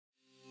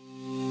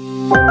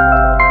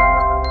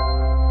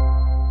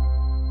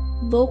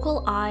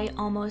VocalEye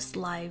Almost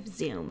Live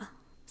Zoom.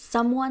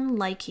 Someone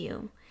Like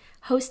You.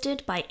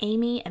 Hosted by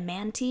Amy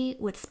Amantea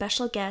with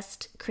special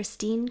guest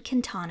Christine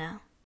Quintana.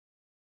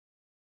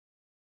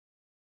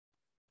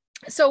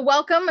 So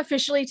welcome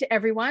officially to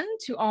everyone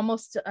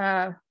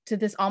to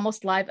this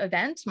almost live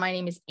event. My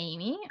name is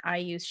Amy. I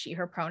use she,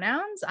 her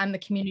pronouns. I'm the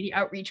community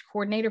outreach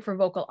coordinator for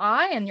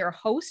VocalEye and your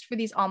host for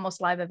these almost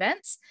live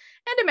events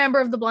and a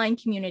member of the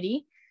blind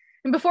community.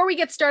 And before we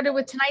get started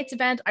with tonight's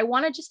event, I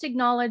want to just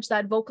acknowledge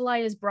that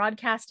VocalEye is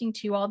broadcasting to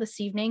you all this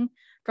evening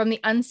from the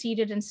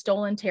unceded and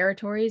stolen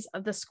territories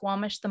of the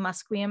Squamish, the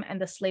Musqueam,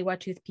 and the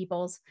Tsleil-Waututh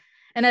peoples.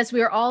 And as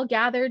we are all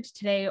gathered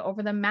today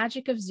over the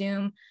magic of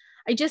Zoom,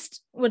 I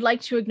just would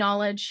like to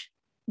acknowledge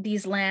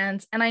these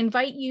lands, and I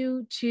invite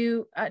you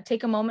to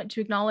take a moment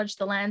to acknowledge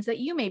the lands that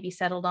you may be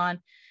settled on,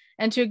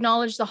 and to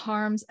acknowledge the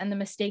harms and the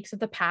mistakes of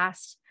the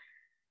past,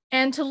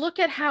 and to look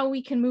at how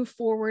we can move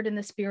forward in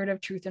the spirit of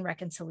truth and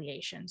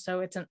reconciliation. So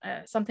it's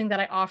something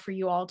that I offer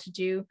you all to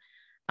do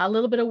a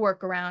little bit of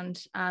work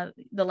around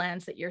the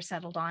lands that you're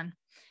settled on.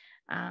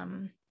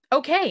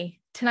 Okay,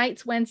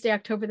 tonight's Wednesday,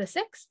 October the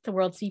 6th, the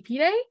World CP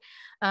Day.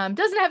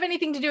 Doesn't have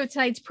anything to do with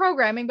tonight's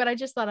programming, but I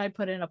just thought I'd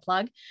put in a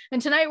plug.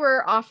 And tonight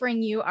we're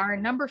offering you our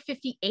number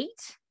 58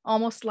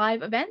 almost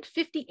live event.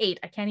 58,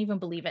 I can't even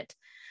believe it.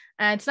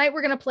 And tonight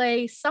we're going to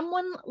play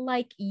Someone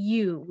Like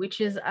You,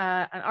 which is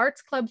an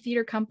Arts Club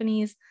Theater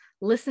Company's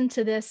Listen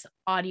to This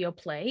audio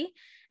play.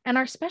 And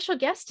our special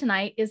guest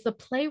tonight is the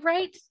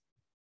playwright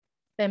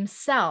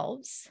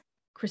themselves,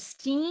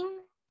 Christine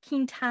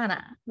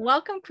Quintana.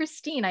 Welcome,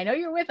 Christine. I know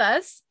you're with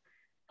us.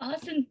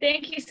 Awesome.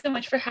 Thank you so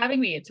much for having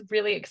me. It's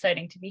really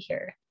exciting to be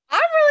here. I'm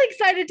really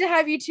excited to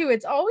have you too.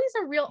 It's always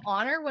a real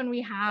honor when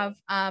we have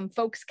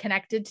folks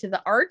connected to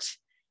the art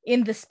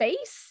in the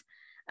space.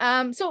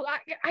 So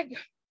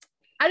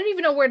I don't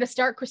even know where to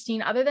start,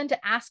 Christine, other than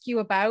to ask you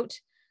about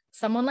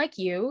Someone Like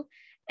You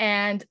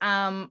and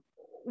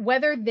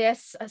whether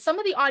some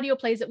of the audio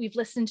plays that we've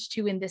listened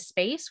to in this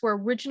space were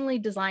originally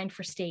designed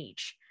for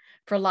stage,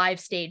 for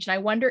live stage. And I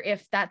wonder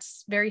if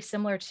that's very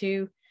similar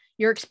to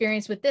your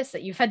experience with this,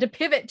 that you've had to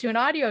pivot to an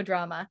audio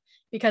drama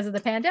because of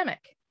the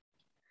pandemic.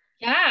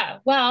 Yeah,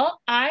 well,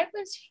 I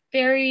was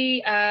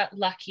very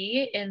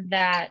lucky in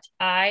that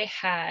I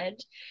had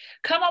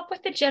come up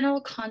with the general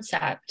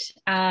concept.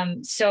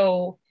 The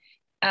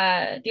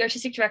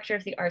artistic director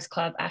of the Arts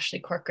Club, Ashley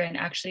Corcoran,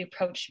 actually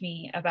approached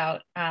me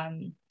about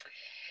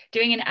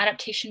doing an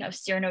adaptation of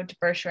Cyrano de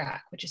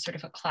Bergerac, which is sort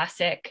of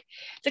it's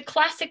a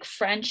classic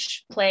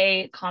French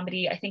play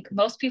comedy. I think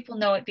most people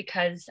know it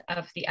because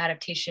of the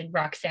adaptation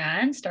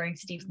Roxanne, starring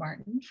Steve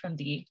Martin from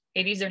the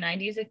 80s or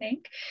 90s, I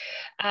think,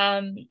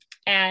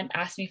 and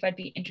asked me if I'd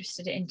be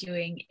interested in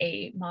doing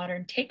a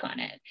modern take on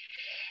it.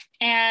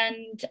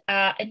 And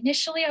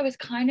initially I was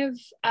kind of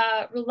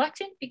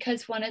reluctant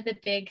because one of the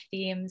big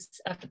themes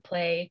of the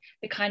play,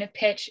 the kind of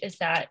pitch is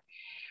that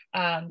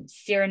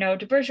Cyrano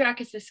de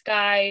Bergerac is this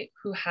guy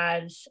who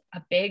has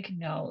a big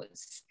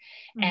nose,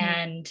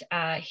 and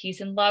he's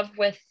in love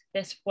with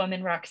this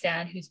woman,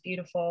 Roxanne, who's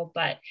beautiful,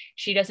 but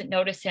she doesn't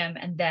notice him.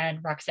 And then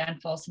Roxanne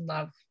falls in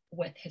love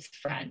with his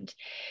friend.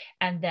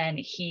 And then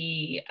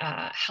he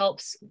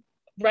helps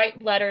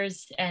write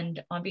letters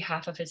and on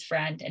behalf of his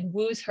friend and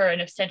woos her,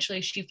 and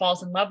essentially she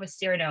falls in love with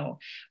Cyrano,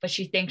 but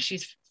she thinks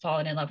she's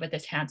fallen in love with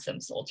this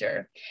handsome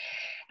soldier.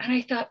 And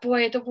I thought,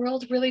 boy, the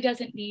world really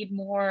doesn't need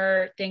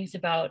more things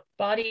about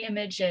body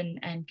image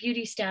and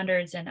beauty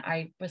standards. And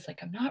I was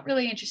like, I'm not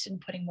really interested in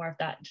putting more of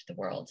that into the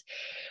world.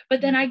 But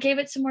then I gave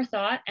it some more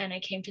thought and I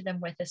came to them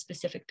with a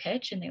specific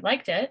pitch and they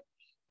liked it.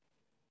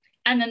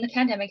 And then the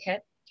pandemic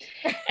hit.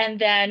 And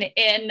then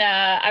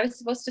I was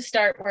supposed to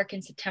start work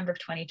in September of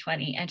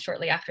 2020. And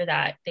shortly after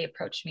that, they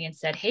approached me and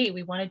said, hey,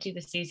 we want to do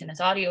the season as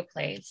audio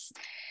plays.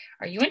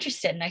 Are you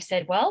interested? And I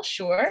said, well,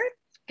 sure,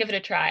 give it a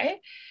try.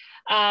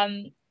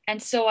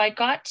 And so I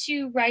got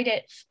to write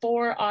it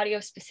for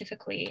audio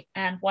specifically.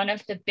 And one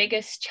of the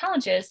biggest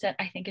challenges that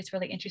I think is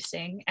really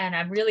interesting, and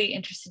I'm really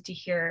interested to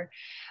hear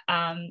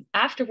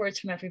afterwards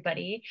from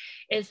everybody,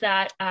 is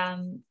that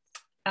there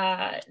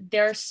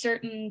are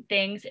certain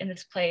things in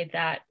this play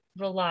that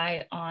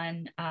rely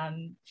on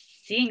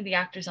seeing the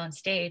actors on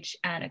stage,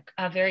 and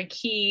a very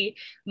key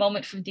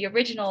moment from the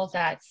original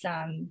that's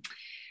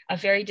a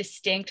very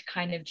distinct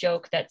kind of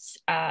joke that's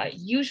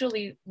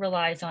usually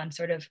relies on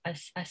sort of a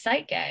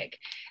sight gag.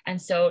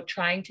 And so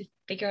trying to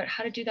figure out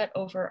how to do that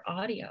over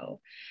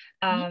audio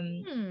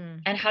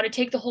and how to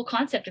take the whole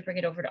concept and bring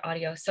it over to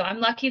audio. So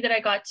I'm lucky that I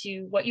got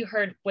to, what you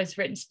heard was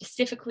written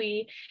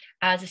specifically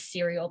as a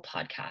serial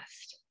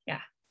podcast.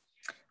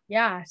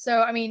 Yeah.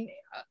 So, I mean,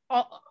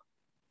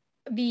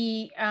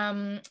 the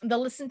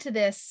Listen to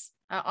This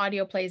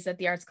audio plays that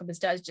the Arts Club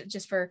does,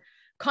 just for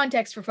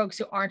context for folks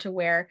who aren't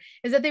aware,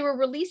 is that they were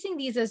releasing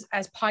these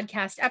as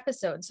podcast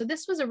episodes. So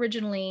this was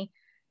originally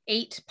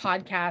 8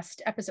 podcast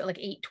episodes, like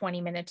 8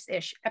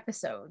 20-minute-ish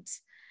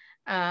episodes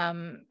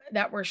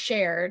that were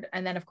shared.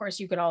 And then of course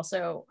you could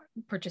also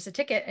purchase a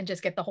ticket and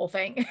just get the whole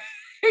thing,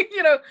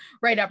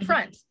 right up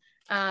front.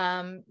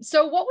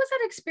 So what was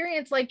that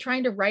experience like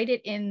trying to write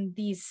it in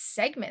these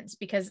segments?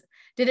 Because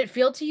did it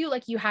feel to you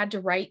like you had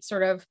to write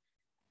sort of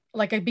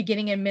like a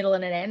beginning and middle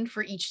and an end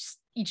for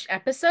each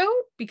episode?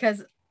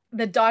 Because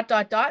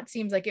the ...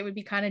 seems like it would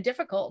be kind of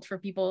difficult for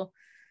people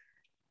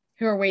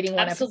who are waiting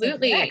one episode to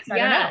the next. I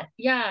don't know.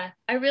 Yeah.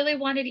 I really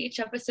wanted each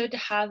episode to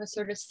have a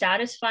sort of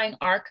satisfying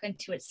arc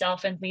unto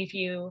itself and leave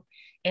you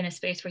in a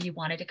space where you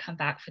wanted to come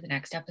back for the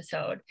next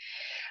episode.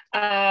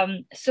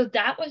 So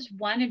that was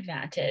one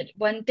advantage,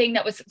 one thing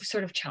that was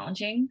sort of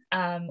challenging,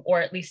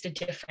 or at least a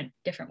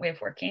different way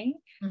of working.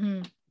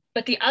 Mm-hmm.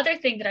 But the other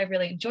thing that I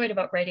really enjoyed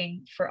about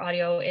writing for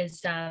audio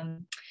is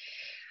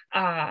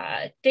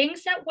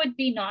things that would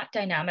be not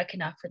dynamic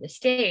enough for the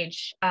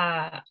stage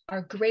are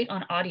great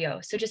on audio.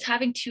 So just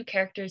having two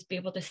characters be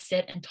able to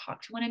sit and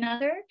talk to one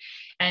another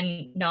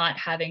and not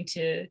having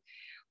to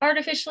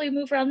artificially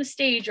move around the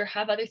stage or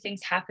have other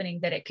things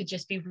happening, that it could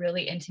just be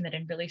really intimate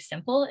and really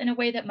simple in a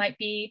way that might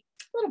be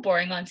a little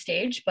boring on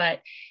stage, but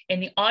in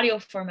the audio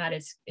format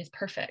is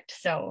perfect.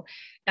 So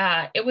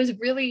it was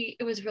really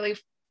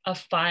a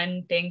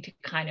fun thing to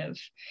kind of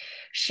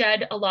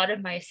shed a lot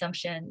of my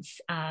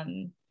assumptions,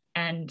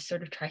 and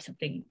sort of try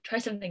something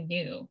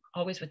new,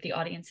 always with the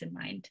audience in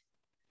mind.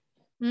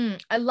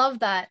 I love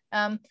that.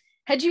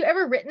 Had you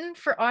ever written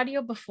for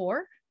audio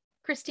before,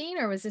 Christine,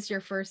 or was this your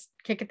first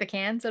kick at the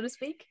can, so to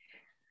speak?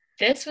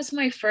 This was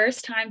my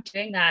first time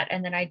doing that.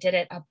 And then I did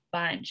it a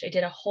bunch. I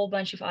did a whole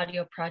bunch of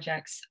audio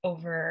projects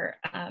over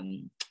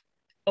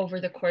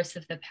the course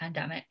of the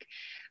pandemic.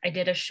 I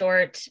did a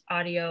short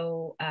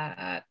audio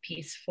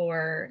piece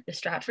for the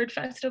Stratford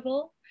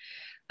Festival.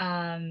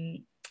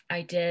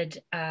 I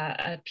did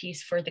a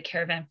piece for the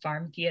Caravan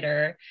Farm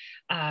Theatre.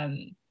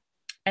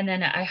 And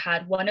then I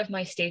had one of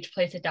my stage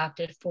plays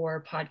adapted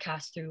for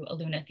podcast through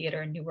Aluna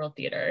Theatre and New World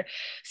Theatre.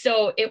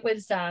 So it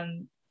was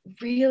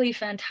really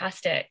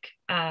fantastic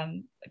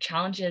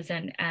challenges,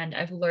 and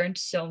I've learned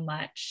so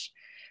much.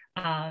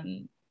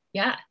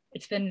 Yeah,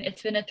 it's been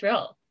a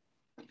thrill.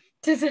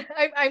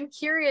 I'm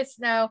curious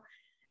now,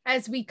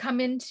 as we come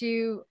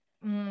into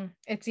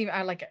it's even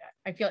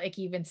I feel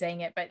icky even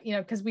saying it, but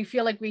because we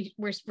feel like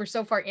we're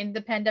so far into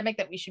the pandemic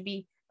that we should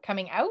be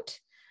coming out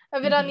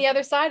of it on the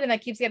other side, and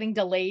that keeps getting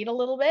delayed a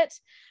little bit.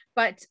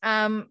 But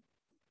I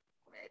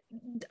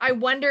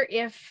wonder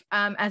if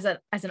as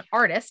an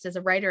artist, as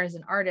a writer, as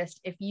an artist,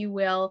 if you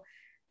will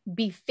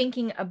be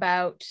thinking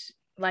about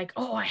like,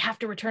 oh, I have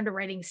to return to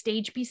writing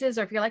stage pieces,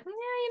 or if you're like, yeah,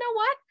 you know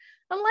what,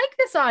 I like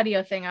this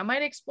audio thing, I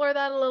might explore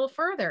that a little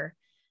further.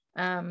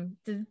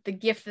 The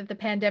gift that the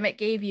pandemic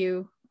gave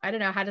you, I don't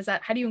know, how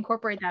do you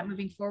incorporate that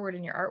moving forward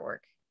in your artwork?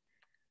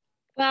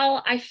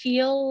 Well, I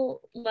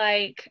feel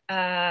like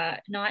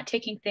not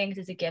taking things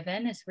as a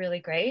given is really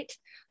great.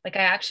 Like,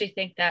 I actually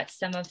think that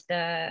some of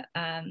the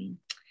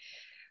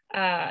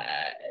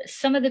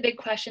big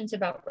questions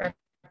about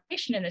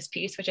representation in this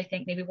piece, which I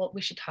think maybe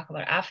we should talk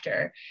about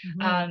after,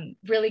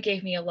 really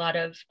gave me a lot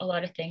of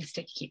things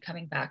to keep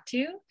coming back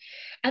to.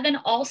 And then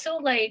also,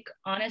 like,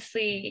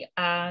 honestly,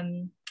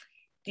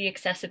 the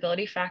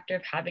accessibility factor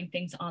of having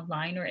things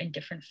online or in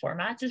different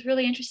formats is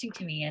really interesting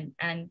to me,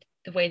 and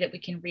the way that we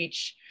can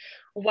reach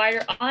a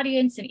wider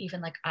audience. And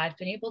even like, I've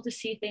been able to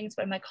see things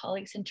by my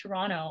colleagues in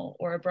Toronto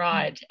or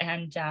abroad,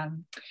 and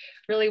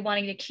really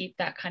wanting to keep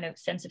that kind of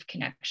sense of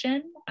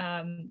connection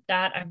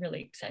that I'm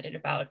really excited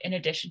about, in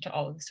addition to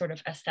all of the sort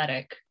of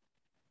aesthetic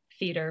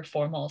theater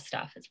formal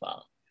stuff as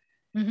well.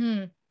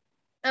 And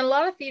a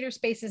lot of theater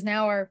spaces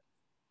now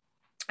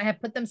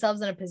have put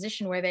themselves in a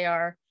position where they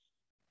are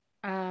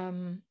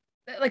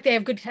like they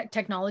have good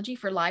technology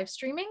for live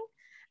streaming,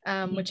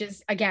 which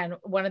is, again,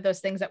 one of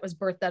those things that was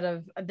birthed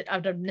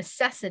out of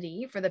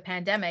necessity for the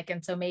pandemic.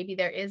 And so maybe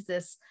there is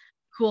this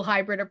cool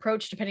hybrid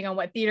approach, depending on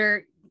what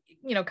theater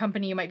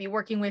company you might be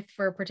working with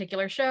for a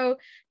particular show,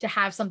 to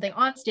have something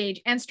on stage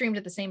and streamed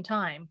at the same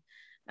time.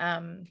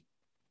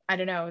 I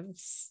don't know,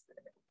 it's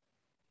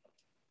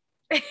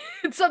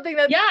something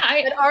that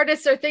that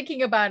artists are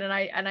thinking about, and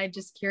I'm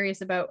just curious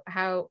about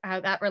how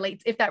that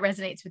relates, if that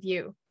resonates with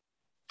you.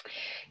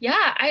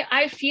 Yeah,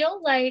 I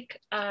feel like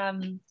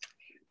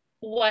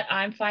what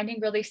I'm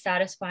finding really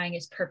satisfying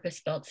is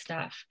purpose-built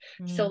stuff.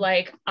 So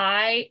like,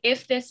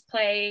 if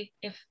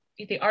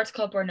the Arts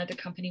Club or another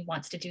company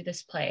wants to do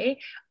this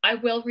play, I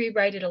will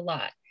rewrite it a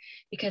lot,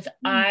 because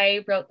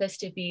I wrote this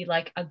to be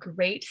like a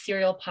great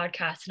serial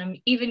podcast. And I'm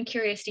even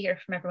curious to hear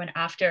from everyone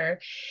after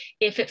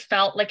if it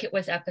felt like it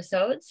was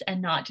episodes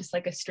and not just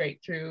like a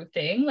straight through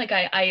thing. Like,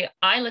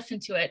 I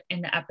listened to it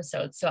in the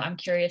episodes, so I'm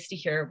curious to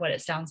hear what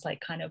it sounds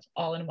like kind of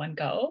all in one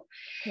go.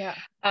 Yeah.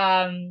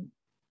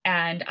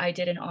 And I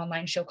did an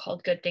online show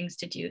called Good Things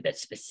to Do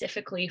that's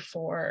specifically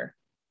for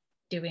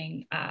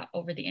doing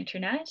over the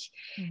internet.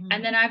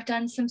 And then I've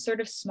done some sort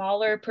of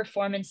smaller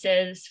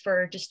performances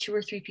for just 2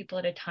 or 3 people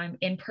at a time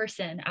in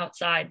person,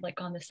 outside,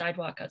 like on the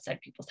sidewalk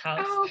outside people's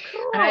house. Oh,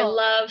 cool. And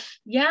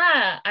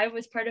I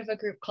was part of a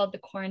group called the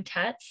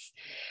Quarantets.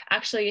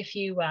 Actually, if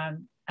you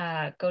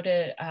go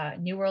to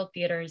New World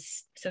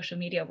Theater's social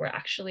media. We're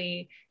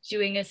actually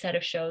doing a set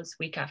of shows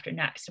week after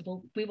next.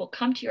 So we will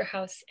come to your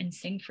house and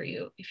sing for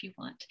you if you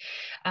want.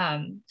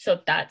 So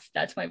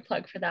that's my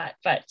plug for that.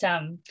 But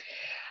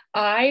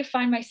I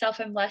find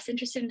myself, I'm less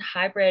interested in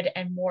hybrid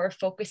and more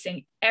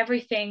focusing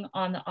everything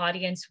on the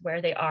audience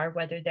where they are,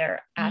 whether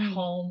they're at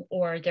home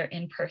or they're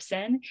in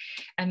person,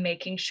 and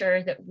making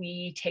sure that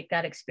we take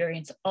that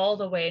experience all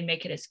the way and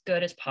make it as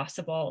good as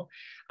possible,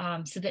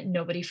 so that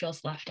nobody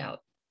feels left out.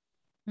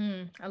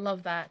 I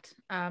love that.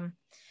 I'm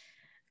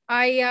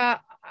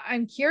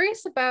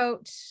curious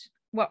about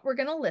what we're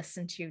going to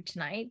listen to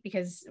tonight,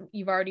 because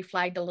you've already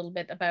flagged a little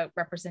bit about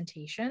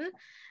representation.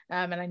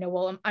 And I know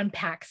we'll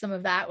unpack some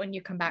of that when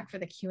you come back for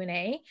the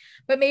Q&A,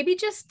 but maybe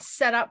just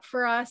set up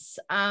for us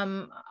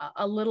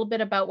a little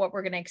bit about what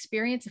we're going to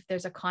experience. If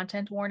there's a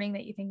content warning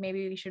that you think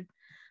maybe we should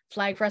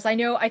flag for us.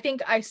 I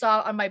think I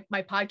saw on my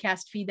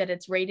podcast feed that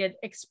it's rated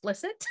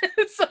explicit.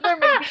 So there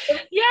may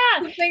be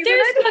some things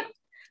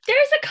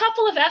there's a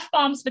couple of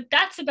F-bombs, but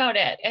that's about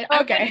it.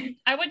 Okay.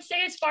 I would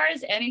say as far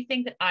as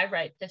anything that I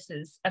write, this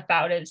is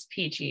about as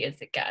PG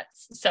as it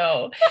gets.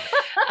 So,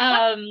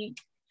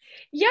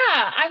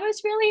 yeah, I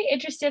was really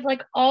interested,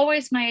 like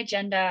always my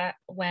agenda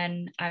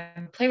when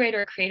I'm a playwright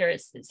or a creator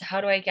is how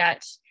do I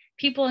get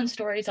people and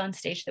stories on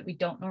stage that we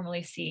don't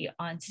normally see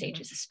on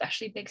stages,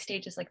 especially big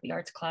stages like the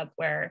Arts Club,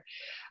 where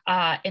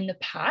in the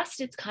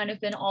past, it's kind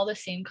of been all the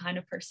same kind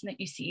of person that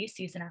you see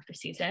season after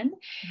season,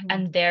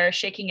 and they're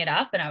shaking it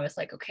up. And I was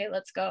like, okay,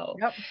 let's go.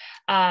 Yep.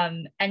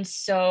 And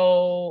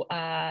so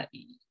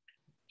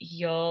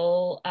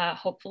you'll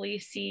hopefully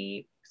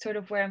see sort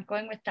of where I'm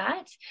going with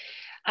that.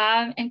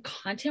 And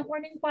content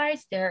warning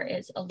wise, there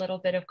is a little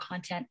bit of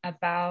content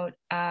about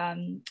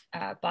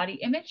body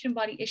image and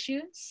body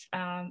issues,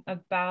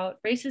 about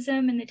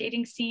racism in the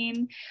dating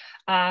scene,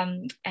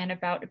 and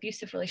about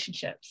abusive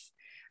relationships.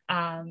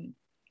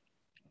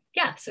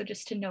 Yeah, so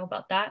just to know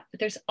about that. But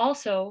there's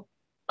also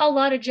a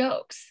lot of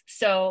jokes.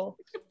 So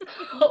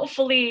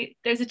hopefully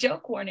there's a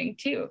joke warning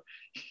too.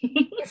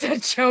 It's a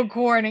joke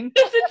warning.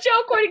 It's a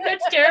joke warning.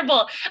 That's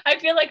terrible. I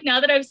feel like now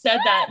that I've said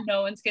that,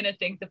 no one's going to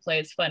think the play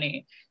is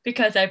funny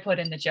because I put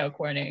in the joke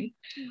warning.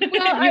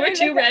 Well, you were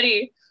too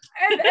ready.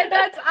 And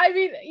that's, I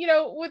mean, you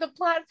know, with a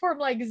platform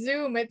like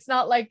Zoom, it's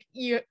not like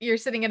you're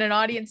sitting in an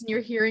audience and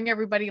you're hearing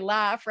everybody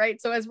laugh,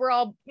 right? So as we're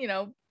all, you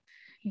know,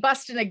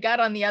 busting a gut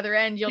on the other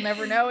end, you'll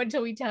never know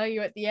until we tell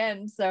you at the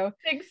end. So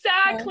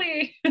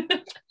exactly.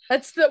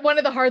 That's one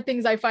of the hard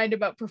things I find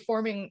about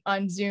performing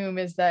on Zoom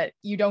is that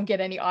you don't get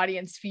any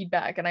audience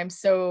feedback. And I'm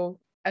so,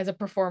 as a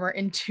performer,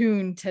 in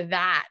tune to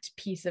that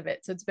piece of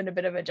it. So it's been a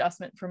bit of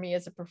adjustment for me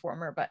as a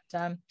performer. But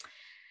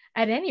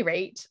at any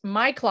rate,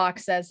 my clock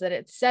says that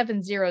it's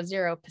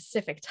 7:00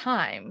 Pacific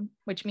time,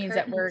 which means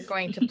that we're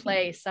going to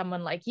play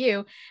Someone Like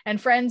You. And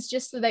friends,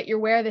 just so that you're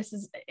aware,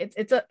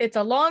 it's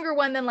a longer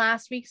one than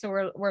last week.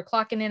 So we're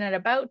clocking in at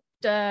about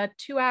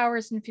 2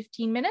 hours and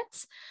 15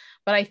 minutes.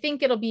 But I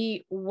think it'll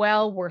be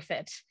well worth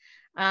it.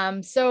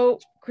 So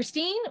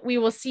Christine, we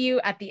will see you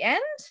at the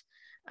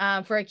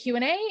end for a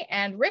Q&A.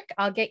 And Rick,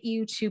 I'll get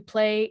you to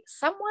play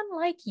Someone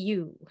Like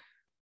You.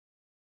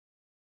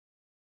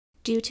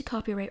 Due to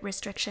copyright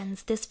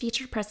restrictions, this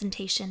feature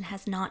presentation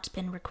has not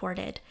been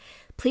recorded.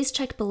 Please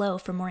check below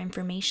for more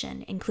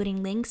information,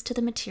 including links to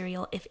the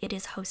material if it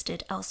is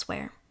hosted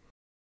elsewhere.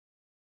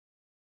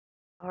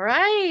 All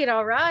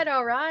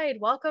right.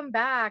 Welcome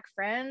back,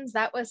 friends.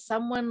 That was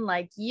Someone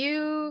Like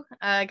You.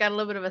 I got a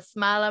little bit of a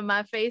smile on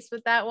my face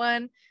with that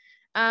one.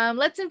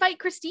 Let's invite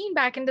Christine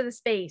back into the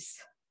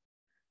space.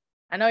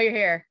 I know you're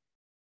here.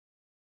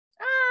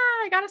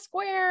 I got a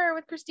square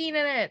with Christine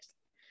in it.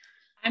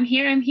 I'm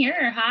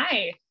here.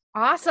 Hi.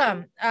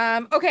 Awesome.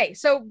 Okay,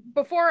 so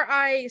before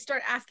I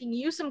start asking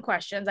you some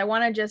questions, I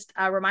want to just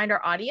remind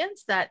our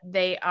audience that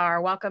they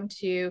are welcome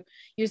to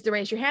use the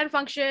raise your hand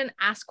function,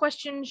 ask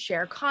questions,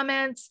 share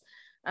comments.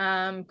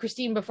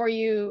 Christine, before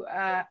you,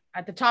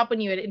 at the top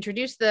when you had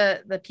introduced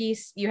the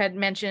piece, you had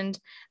mentioned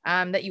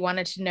that you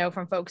wanted to know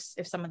from folks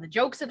if some of the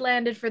jokes had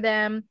landed for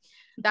them,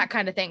 that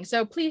kind of thing.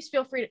 So please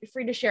feel free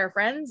to share,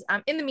 friends.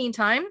 In the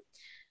meantime,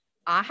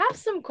 I have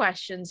some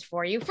questions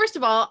for you. First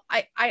of all,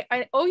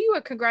 I owe you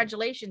a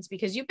congratulations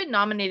because you've been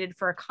nominated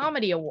for a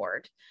comedy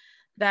award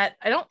that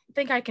I don't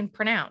think I can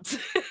pronounce.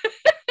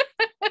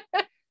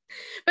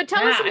 But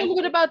tell us a little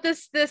bit about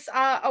this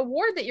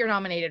award that you're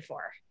nominated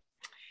for.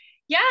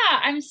 Yeah,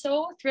 I'm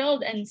so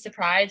thrilled and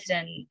surprised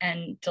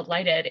and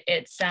delighted.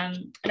 It's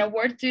an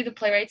award through the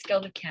Playwrights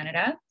Guild of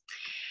Canada.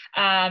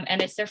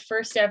 And it's their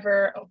first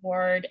ever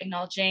award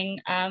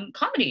acknowledging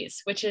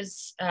comedies, which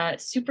is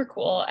super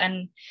cool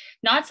and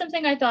not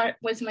something I thought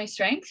was my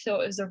strength.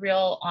 So it was a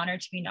real honor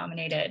to be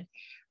nominated.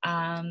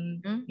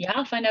 Yeah,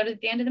 I'll find out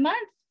at the end of the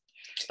month.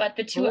 But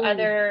the two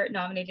other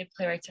nominated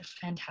playwrights are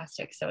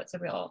fantastic. So it's a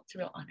real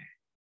honor.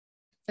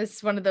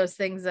 It's one of those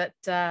things that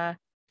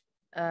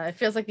it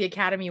feels like the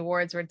Academy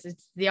Awards where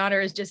it's the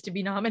honor is just to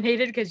be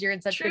nominated because you're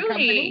in such good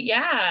company.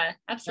 Yeah,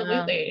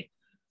 absolutely.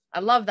 I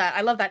love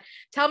that.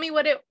 Tell me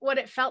what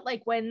it felt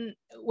like when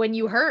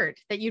you heard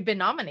that you'd been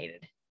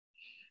nominated.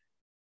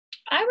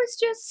 I was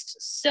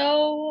just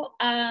so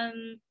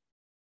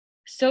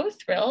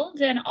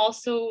thrilled, and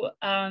also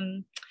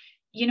I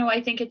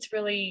think it's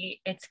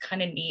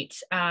kind of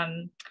neat.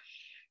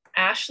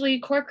 Ashley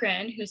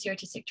Corcoran, who's the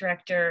artistic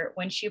director,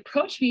 when she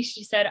approached me,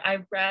 she said,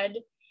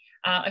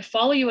 I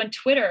follow you on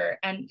Twitter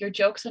and your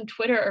jokes on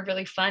Twitter are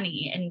really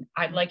funny and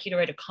I'd like you to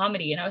write a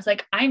comedy. And I was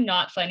like, I'm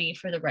not funny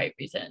for the right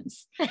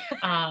reasons. So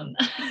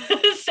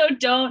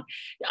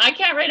I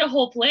can't write a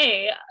whole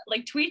play.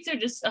 Like, tweets are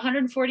just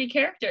 140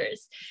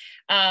 characters.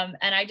 And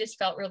I just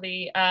felt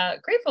really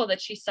grateful that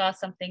she saw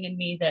something in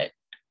me that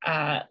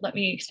let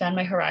me expand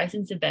my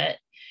horizons a bit.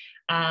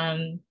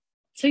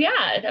 So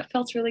yeah, that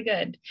felt really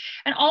good.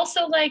 And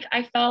also, like,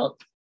 I felt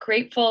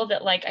grateful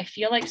that, like, I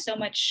feel like so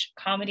much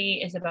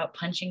comedy is about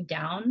punching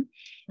down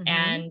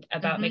and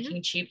about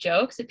making cheap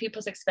jokes at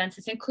people's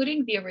expenses,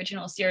 including the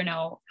original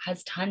Cyrano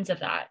has tons of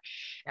that.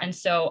 Yeah. And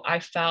so I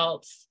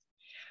felt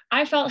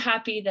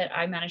happy that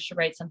I managed to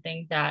write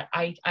something that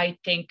I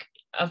think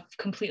of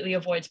completely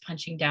avoids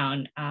punching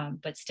down,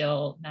 but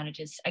still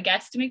manages, I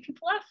guess, to make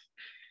people laugh.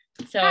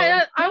 So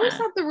I always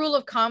thought the rule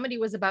of comedy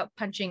was about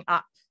punching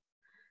up.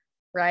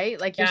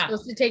 Right? Like, you're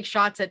supposed to take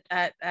shots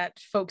at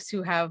folks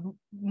who have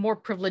more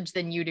privilege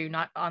than you do,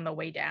 not on the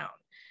way down.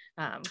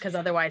 Because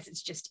otherwise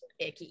it's just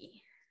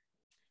icky.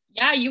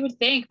 Yeah, you would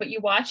think, but you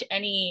watch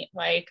I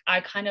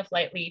kind of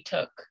lightly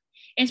took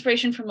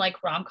inspiration from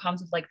like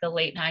rom-coms of like the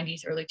late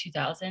 90s, early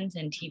 2000s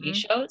and TV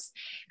shows.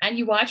 And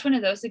you watch one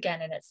of those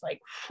again and it's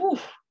like, whew,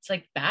 it's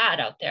like bad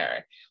out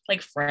there.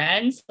 Like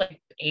Friends, like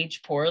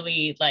age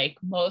poorly, like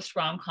most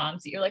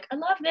rom-coms that you're like, I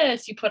love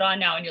this, you put on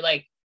now and you're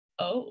like,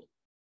 oh,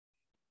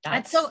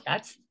 that's so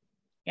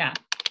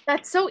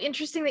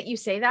interesting that you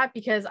say that,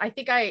 because I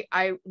think I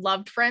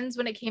loved Friends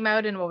when it came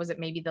out, and what was it,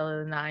 maybe the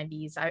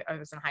 90s. I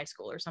was in high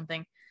school or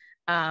something.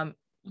 And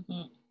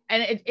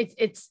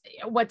it's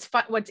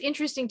what's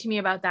interesting to me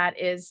about that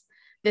is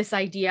this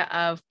idea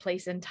of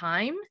place and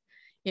time.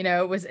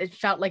 It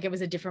felt like it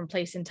was a different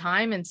place and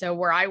time, and so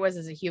where I was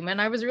as a human,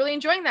 I was really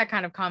enjoying that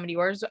kind of comedy,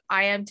 whereas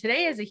I am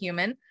today as a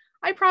human,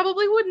 I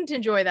probably wouldn't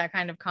enjoy that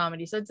kind of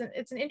comedy. So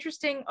it's an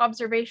interesting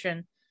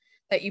observation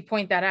that you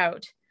point that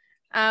out.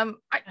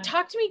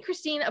 Talk to me,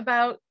 Christine,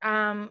 about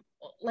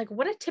like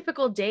what a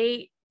typical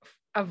day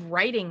of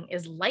writing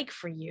is like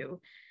for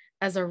you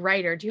as a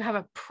writer. Do you have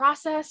a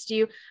process?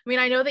 I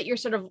know that you're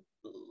sort of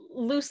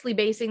loosely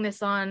basing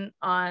this on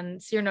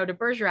Cyrano de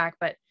Bergerac,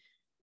 but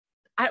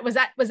was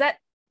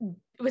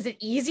it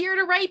easier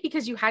to write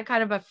because you had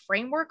kind of a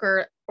framework,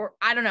 or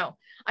I don't know.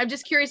 I'm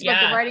just curious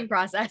about the writing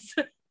process.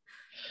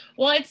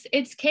 Well,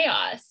 it's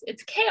chaos.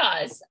 It's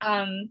chaos.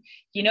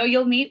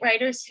 You'll meet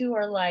writers who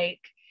are like,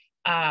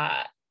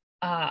 I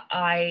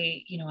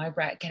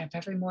get up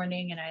every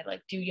morning and I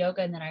like do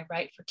yoga and then I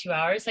write for 2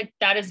 hours. Like,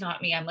 that is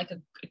not me. I'm like a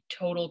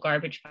total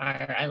garbage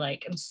fire.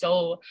 I'm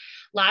so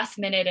last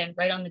minute and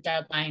right on the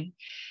deadline.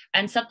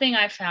 And something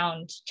I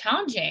found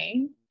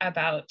challenging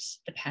about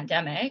the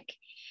pandemic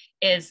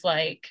is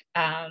like,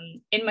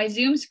 in my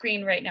Zoom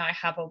screen right now, I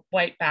have a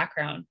white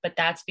background, but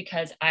that's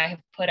because I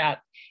have put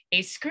up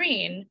a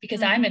screen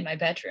because I'm in my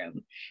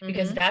bedroom,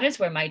 because that is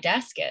where my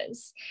desk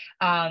is.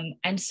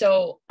 And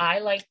so I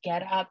like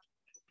get up,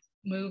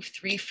 move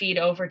 3 feet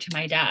over to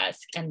my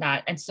desk, and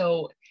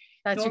so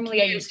that's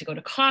normally I used to go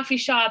to coffee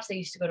shops, I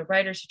used to go to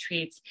writers'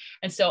 retreats.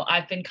 And so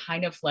I've been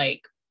kind of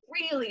like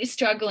really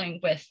struggling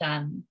with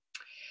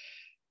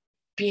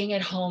being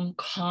at home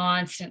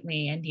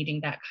constantly and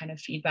needing that kind of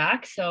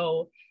feedback.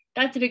 So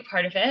that's a big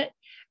part of it.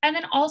 And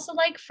then also,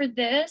 like, for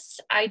this,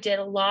 I did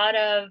a lot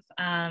of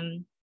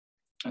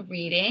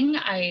reading.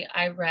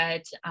 I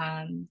read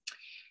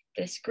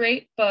this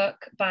great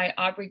book by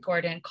Aubrey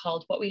Gordon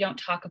called What We Don't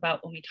Talk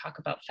About When We Talk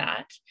About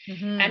Fat.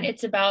 And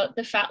it's about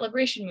the fat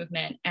liberation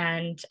movement.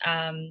 And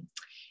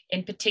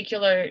in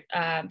particular,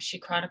 she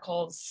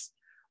chronicles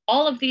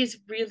all of these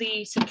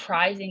really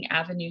surprising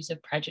avenues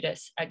of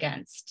prejudice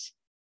against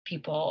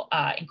people,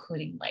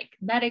 including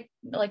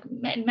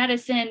in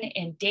medicine,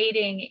 in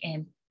dating,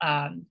 in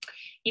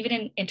even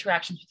in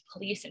interactions with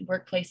police and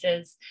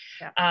workplaces,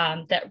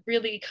 that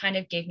really kind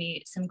of gave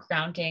me some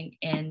grounding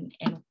in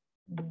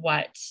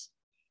what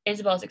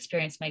Isabelle's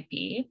experience might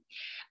be.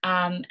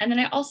 And then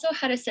I also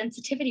had a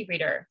sensitivity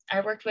reader.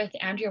 I worked with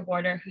Andrea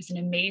Warner, who's an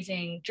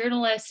amazing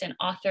journalist and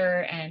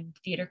author and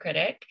theater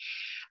critic.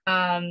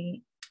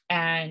 And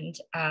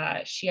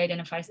she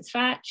identifies as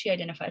fat, she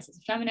identifies as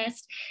a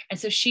feminist. And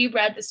so she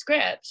read the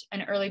script,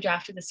 an early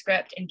draft of the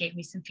script, and gave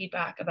me some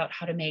feedback about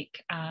how to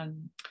make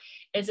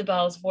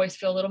Isabelle's voice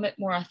feel a little bit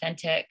more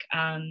authentic,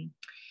 and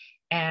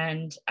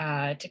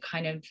to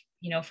kind of,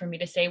 for me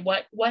to say,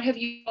 what have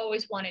you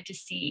always wanted to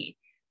see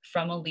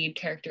from a lead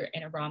character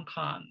in a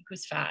rom-com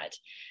who's fat?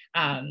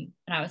 And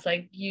I was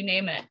like, you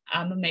name it,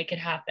 I'm gonna make it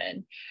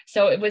happen.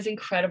 So it was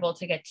incredible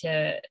to get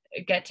to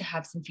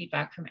have some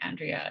feedback from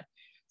Andrea.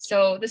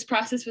 So this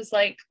process was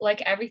like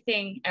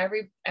everything,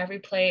 every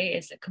play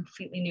is a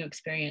completely new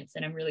experience,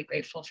 and I'm really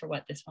grateful for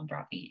what this one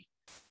brought me.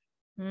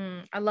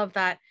 I love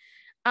that.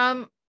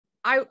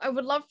 I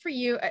would love for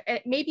you,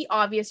 it may be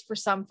obvious for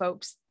some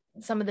folks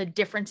the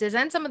differences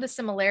and some of the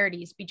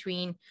similarities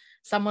between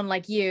someone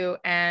like you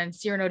and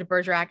Cyrano de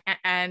Bergerac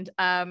and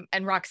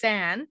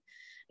Roxanne.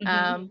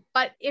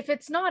 But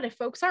if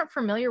folks aren't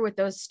familiar with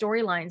those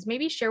storylines,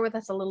 maybe share with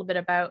us a little bit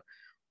about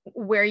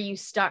where you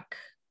stuck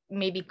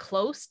maybe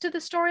close to the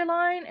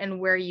storyline and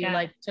where you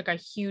like took a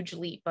huge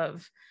leap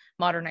of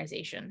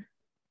modernization.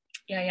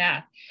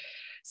 Yeah.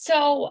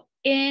 So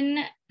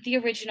in the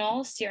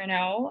original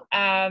Cyrano,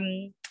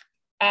 Cyrano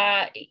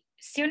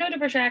de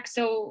Bergerac,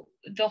 so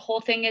the whole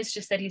thing is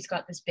just that he's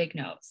got this big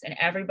nose and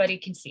everybody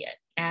can see it.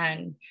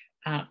 And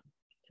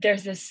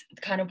there's this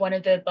kind of one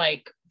of the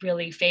like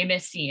really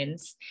famous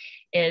scenes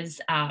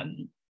is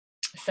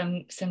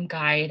some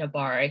guy at a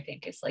bar, I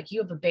think, is like,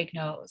 you have a big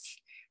nose.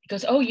 He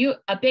goes, oh,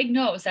 a big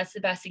nose, that's the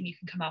best thing you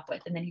can come up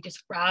with. And then he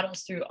just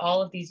rattles through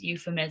all of these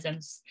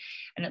euphemisms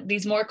and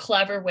these more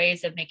clever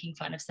ways of making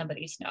fun of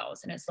somebody's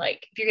nose. And it's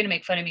like, if you're going to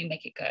make fun of me,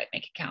 make it good,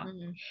 make it count.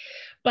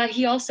 But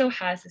he also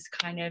has this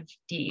kind of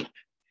deep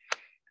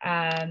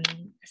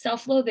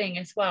self-loathing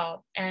as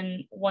well.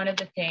 And one of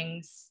the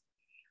things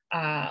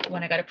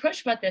when I got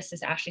approached about this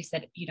is Ashley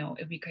said,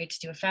 it'd be great to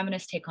do a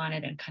feminist take on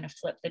it and kind of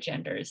flip the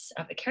genders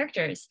of the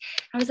characters.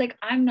 I was like,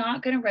 I'm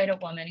not going to write a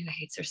woman who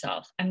hates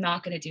herself. I'm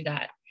not going to do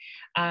that.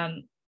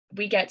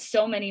 We get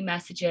so many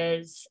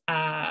messages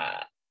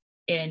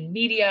in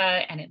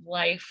media and in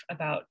life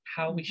about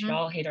how we should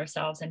all hate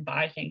ourselves and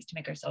buy things to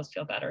make ourselves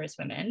feel better as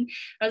women.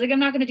 I was like, I'm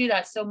not going to do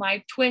that. So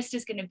my twist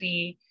is going to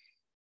be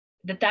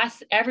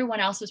that's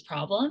everyone else's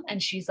problem.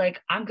 And she's like,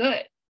 I'm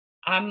good.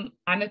 I'm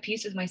at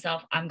peace with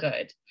myself. I'm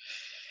good.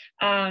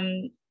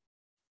 And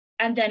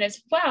then as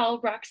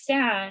well,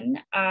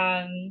 Roxanne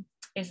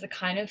is the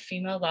kind of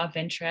female love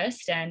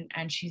interest,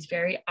 and she's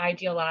very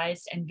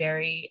idealized and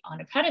very on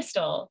a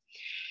pedestal.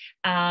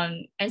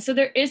 And so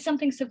there is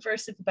something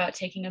subversive about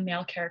taking a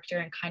male character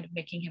and kind of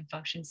making him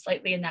function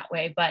slightly in that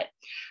way. But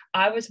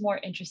I was more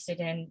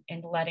interested in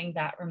letting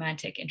that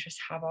romantic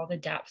interest have all the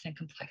depth and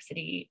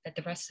complexity that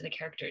the rest of the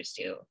characters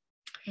do.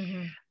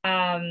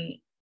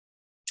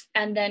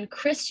 And then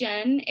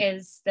Christian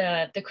is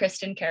the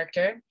Kristen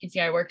character. You can see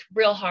I worked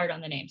real hard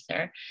on the names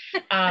there.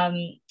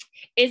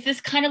 Is this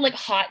kind of like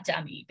hot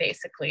dummy,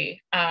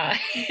 basically,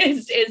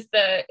 is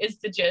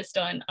the gist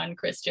on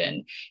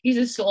Christian. He's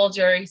a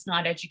soldier, he's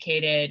not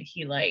educated,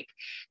 he like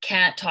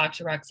can't talk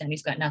to Roxanne,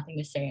 he's got nothing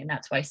to say, and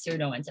that's why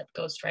Cyrano ends up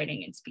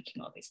ghostwriting and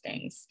speaking all these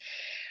things.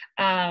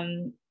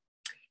 And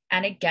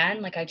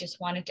again, like I just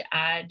wanted to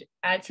add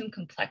some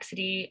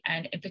complexity,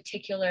 and in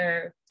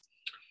particular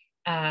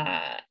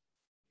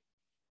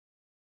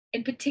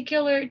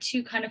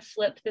to kind of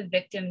flip the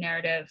victim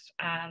narrative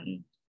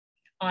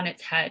on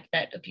its head,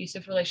 that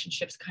abusive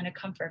relationships kind of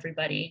come for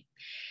everybody,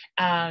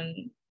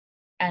 and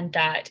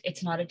that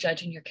it's not a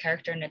judging your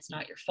character and it's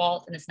not your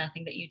fault and it's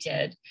nothing that you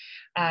did,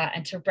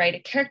 and to write a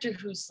character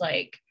who's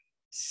like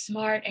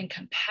smart and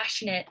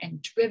compassionate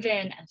and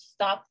driven and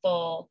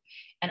thoughtful,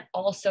 and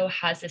also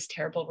has this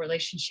terrible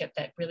relationship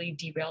that really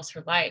derails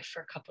her life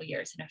for a couple of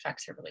years and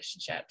affects her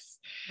relationships.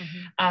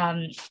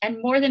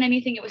 And more than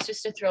anything, it was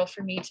just a thrill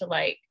for me to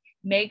like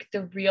make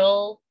the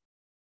real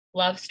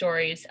love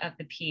stories of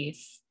the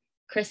piece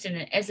Kristen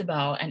and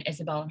Isabelle and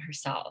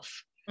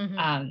herself.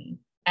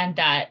 And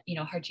that,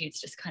 Harjeet's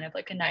just kind of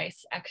like a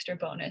nice extra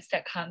bonus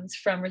that comes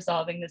from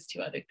resolving those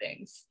two other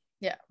things.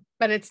 Yeah,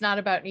 but it's not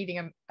about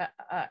needing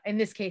in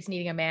this case,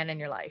 needing a man in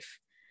your life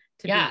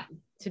to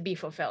be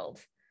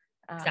fulfilled.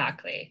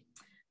 Exactly.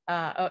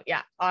 Oh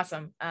yeah,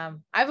 awesome. I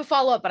have a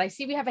follow-up, but I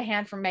see we have a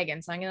hand from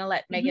Megan, so I'm going to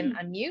let Megan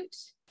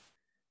unmute.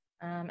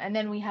 And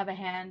then we have a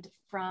hand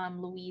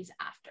from Louise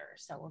after.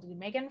 So we'll do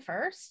Megan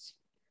first.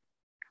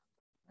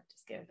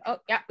 Just give. Oh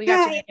yeah, we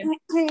got you,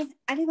 Megan.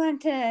 I just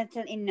want to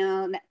let you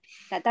know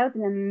that was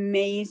an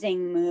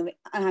amazing movie.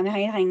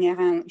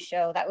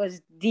 Show. That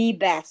was the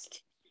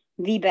best.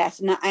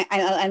 And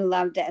I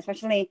loved it,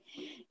 especially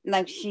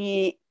like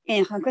she,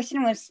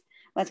 Kristen was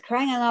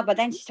crying a lot, but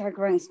then she started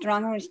growing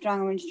stronger and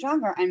stronger and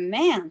stronger. And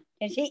man,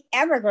 did she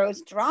ever grow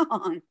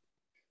strong?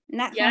 And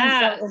that kind of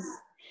stuff was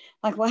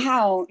like,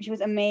 wow, she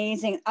was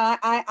amazing.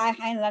 I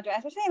loved her.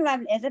 Especially I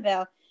loved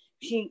Isabelle.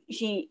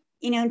 She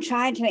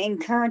tried to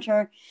encourage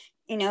her,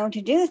 to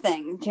do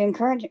things, to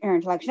encourage her,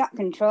 to like not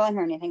controlling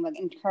her or anything, but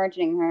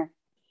encouraging her.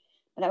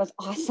 But that was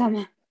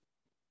awesome.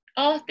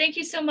 Oh, thank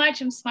you so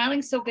much. I'm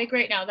smiling so big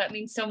right now. That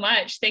means so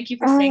much. Thank you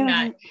for saying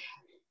that.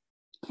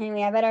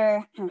 Anyway, I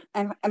better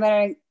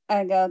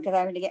go because I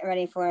have to get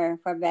ready for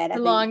bed. A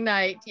long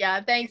night. Yeah.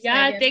 Thanks.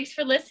 Yeah. Megan. Thanks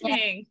for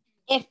listening.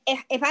 If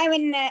I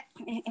win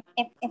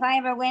if I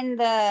ever win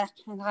the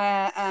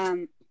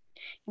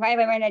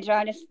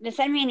draw, just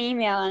send me an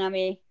email and I'll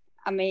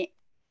be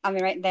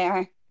right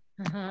there.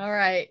 All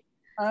right.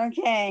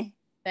 Okay.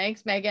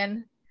 Thanks,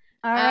 Megan.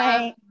 All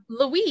right.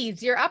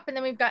 Louise, you're up, and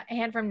then we've got a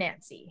hand from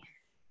Nancy.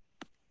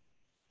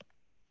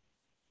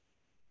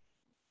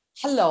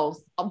 Hello.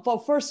 Well,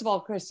 first of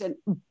all, Kristen,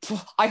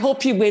 I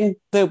hope you win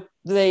the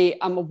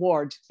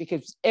award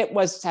because it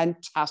was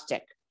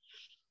fantastic.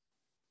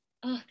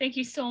 Oh, thank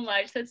you so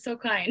much. That's so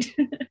kind.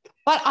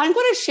 But I'm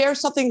going to share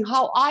something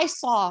how I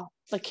saw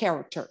the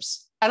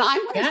characters. And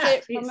I'm going to say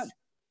it please. from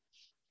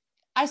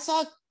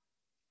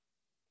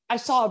I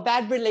saw a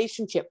bad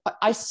relationship, but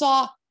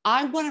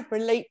I'm going to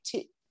relate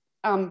to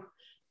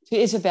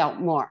Isabelle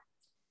more.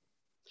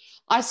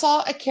 I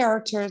saw a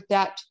character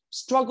that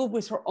struggled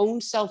with her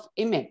own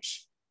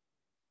self-image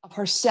of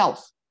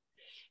herself.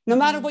 No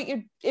matter what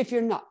if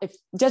it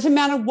doesn't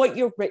matter what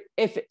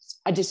if it's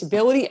a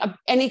disability of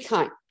any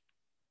kind,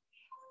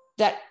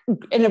 that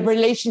in a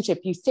relationship,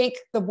 you think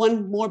the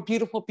one more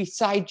beautiful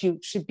beside you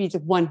should be the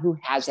one who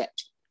has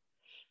it.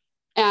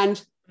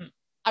 And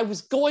I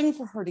was going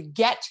for her to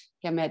get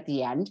him at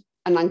the end,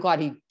 and I'm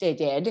glad they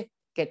did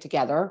get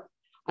together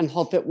and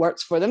hope it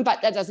works for them,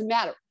 but that doesn't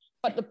matter.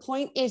 But the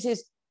point is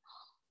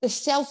the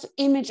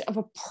self-image of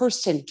a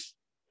person.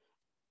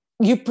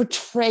 You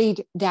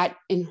portrayed that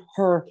in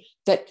her,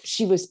 that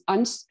she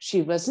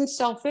wasn't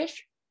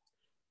selfish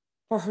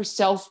for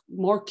herself,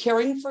 more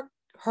caring for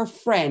her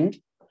friend,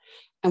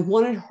 and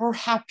wanted her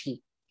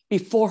happy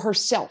before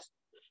herself.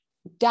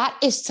 That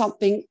is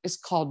something is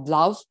called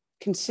love,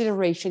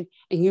 consideration,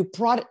 and you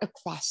brought it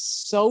across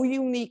so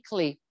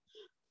uniquely.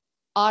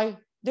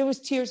 There was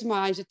tears in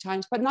my eyes at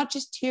times, but not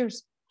just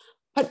tears,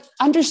 but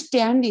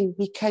understanding,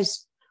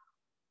 because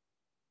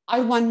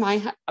I won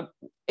my,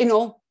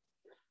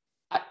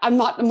 I'm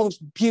not the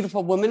most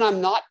beautiful woman.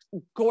 I'm not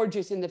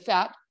gorgeous in the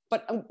fact,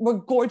 but we're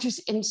gorgeous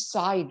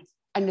inside.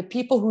 And the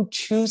people who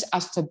choose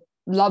us to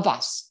love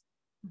us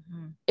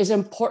is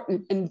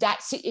important. And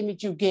that's the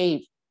image you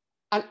gave.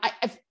 And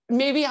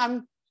maybe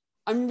I'm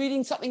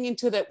reading something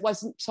into that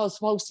wasn't so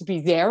supposed to be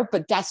there,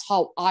 but that's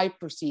how I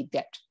perceived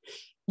it.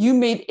 You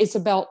made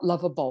Isabelle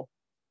lovable.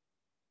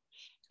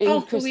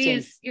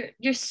 Louise,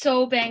 you're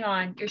so bang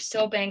on. You're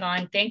so bang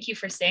on. Thank you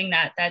for saying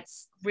that.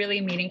 That's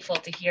really meaningful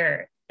to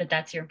hear.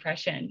 That's your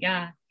impression.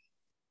 Yeah.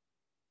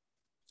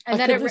 And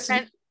that it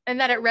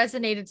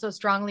resonated so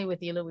strongly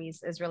with you,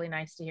 Louise, is really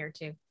nice to hear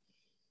too.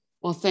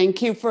 Well,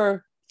 thank you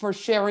for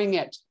sharing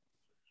it.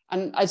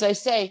 And as I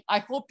say, I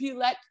hope you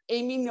let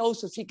Amy know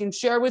so she can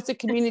share with the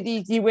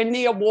community you win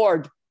the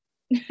award.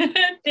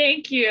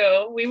 Thank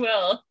you. We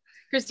will.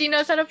 Christine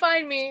knows how to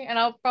find me, and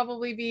it'll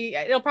probably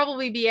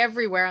be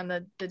everywhere on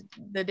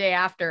the day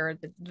after,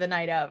 the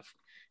night of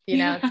the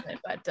announcement.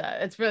 But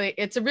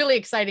it's a really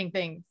exciting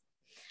thing.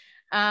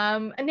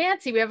 And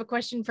Nancy, we have a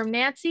question from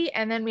Nancy,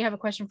 and then we have a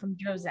question from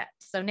Josette.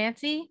 So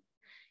Nancy,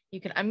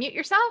 you can unmute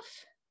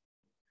yourself.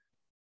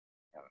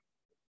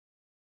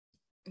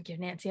 Give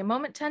Nancy a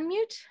moment to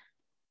unmute.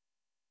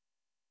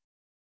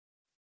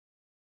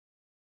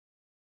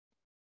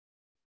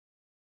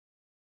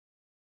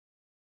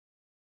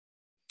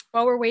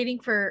 While we're waiting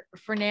for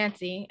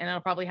Nancy, and it'll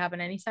probably happen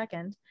any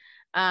second,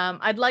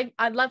 I'd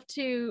love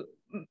to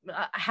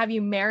have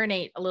you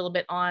marinate a little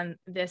bit on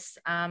this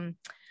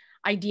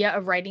idea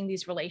of writing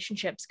these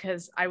relationships,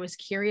 because I was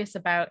curious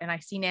about, and I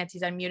see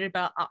Nancy's unmuted,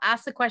 but I'll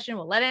ask the question.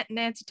 We'll let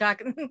Nancy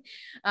talk.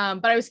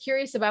 But I was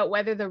curious about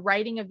whether the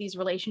writing of these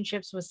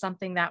relationships was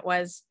something that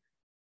was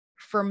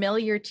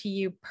familiar to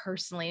you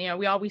personally.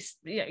 We always,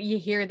 you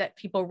hear that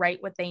people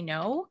write what they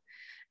know.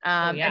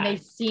 And they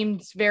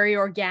seemed very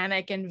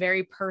organic and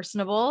very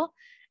personable.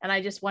 And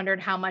I just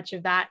wondered how much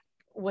of that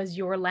was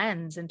your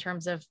lens in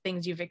terms of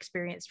things you've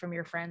experienced from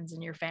your friends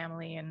and your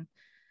family and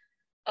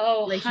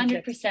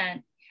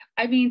 100%.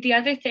 I mean, the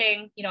other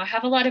thing, I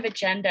have a lot of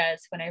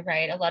agendas when I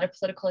write, a lot of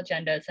political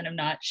agendas, and I'm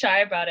not shy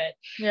about it.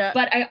 Yeah.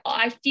 But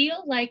I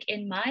feel like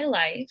in my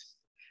life,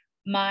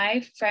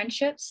 my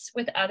friendships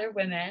with other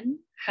women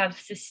have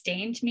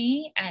sustained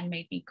me and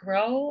made me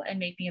grow and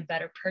made me a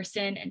better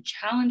person and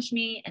challenged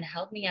me and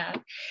held me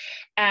up.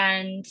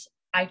 And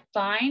I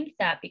find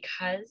that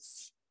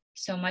because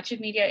so much of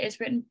media is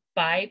written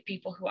by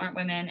people who aren't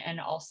women, and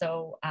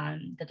also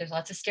that there's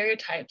lots of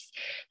stereotypes,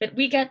 that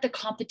we get the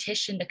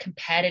competition, the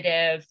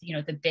competitive,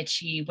 the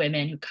bitchy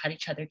women who cut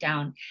each other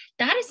down.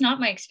 That is not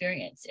my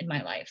experience in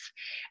my life.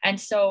 And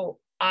so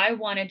I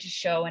wanted to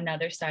show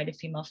another side of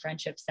female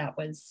friendships that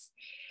was,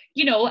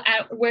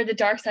 where the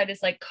dark side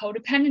is like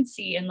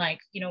codependency and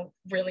like,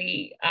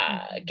 really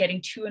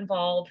getting too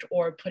involved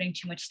or putting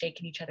too much stake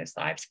in each other's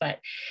lives. But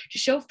to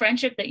show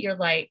friendship that you're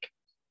like,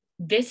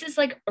 this is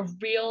like a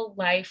real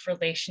life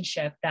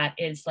relationship that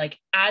is like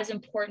as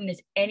important as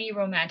any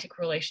romantic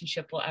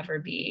relationship will ever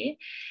be.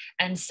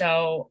 And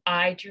so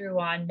I drew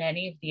on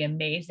many of the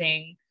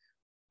amazing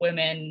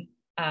women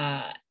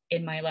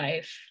in my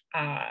life.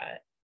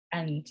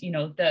 And,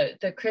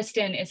 the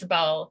Kristen,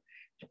 Isabelle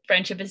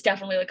friendship is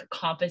definitely like a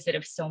composite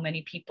of so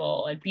many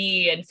people,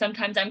 and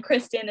sometimes I'm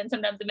Kristen and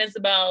sometimes I'm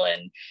Isabelle.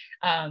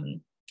 And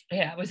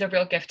it was a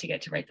real gift to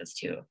get to write those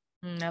two.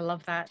 I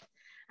love that.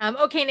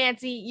 Okay,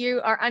 Nancy,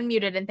 you are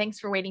unmuted, and thanks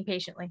for waiting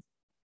patiently.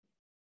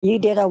 You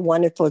did a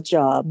wonderful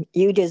job.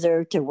 You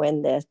deserve to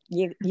win this.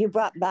 You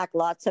brought back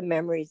lots of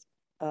memories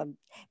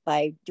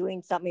by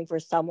doing something for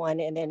someone,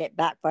 and then it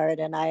backfired,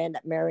 and I ended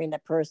up marrying the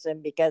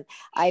person because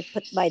I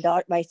put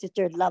my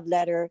sister's love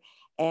letter,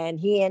 and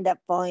he ended up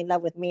falling in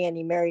love with me, and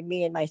he married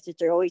me, and my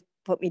sister always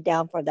put me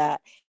down for that.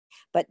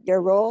 But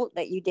your role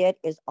that you did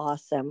is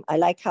awesome. I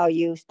like how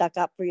you stuck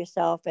up for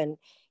yourself, and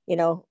you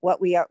know, what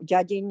we are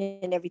judging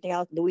and everything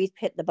else. Louise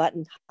hit the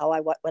button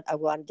what I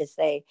wanted to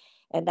say,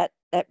 and that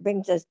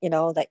brings us, you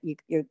know, that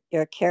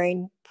you're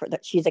caring,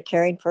 that she's a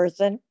caring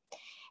person,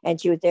 and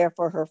she was there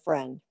for her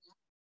friend.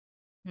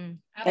 And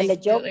the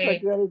jokes were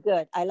really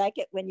good. I like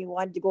it when you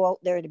wanted to go out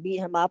there to beat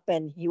him up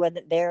and he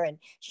wasn't there, and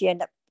she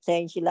ended up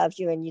saying she loves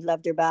you and you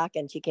loved her back,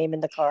 and she came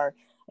in the car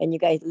and you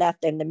guys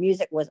left, and the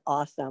music was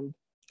awesome.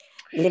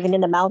 Living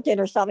in the mountain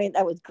or something,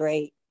 that was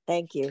great.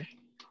 Thank you.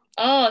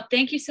 Oh,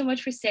 thank you so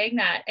much for saying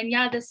that. And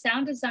yeah, the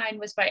sound design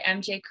was by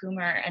MJ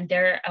Coomer, and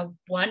they're a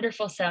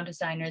wonderful sound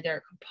designer. They're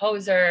a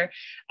composer.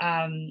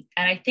 And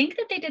I think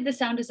that they did the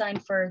sound design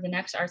for the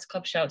next Arts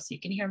Club show. So you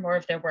can hear more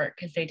of their work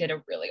because they did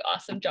a really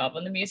awesome job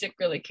on the music,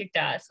 really kicked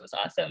ass. It was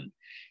awesome.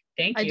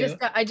 Thank you.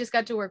 I just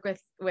got to work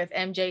with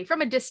MJ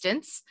from a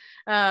distance,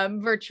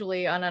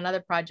 virtually on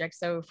another project.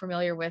 So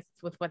familiar with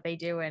what they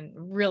do, and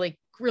really,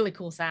 really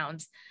cool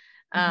sounds.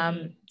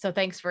 So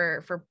thanks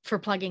for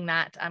plugging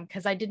that,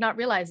 because I did not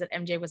realize that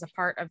MJ was a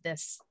part of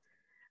this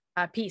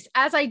piece,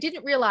 as I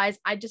didn't realize,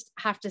 I just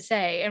have to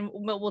say, and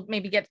we'll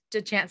maybe get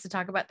a chance to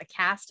talk about the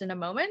cast in a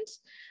moment,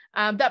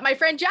 that my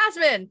friend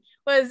Jasmine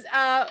was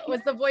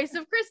the voice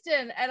of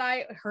Kristen, and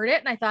I heard it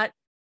and I thought,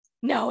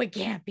 no, it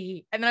can't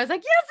be, and then I was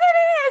like, yes it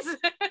is.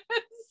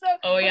 So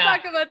we'll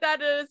talk about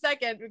that in a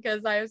second,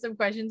 because I have some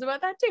questions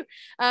about that too.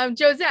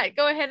 Josette,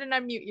 go ahead and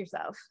unmute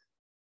yourself.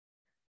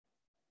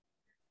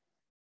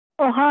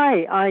 Oh,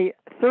 hi. I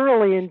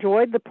thoroughly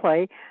enjoyed the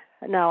play.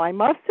 Now, I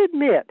must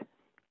admit,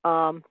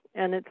 and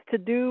it's to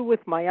do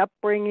with my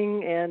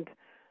upbringing and,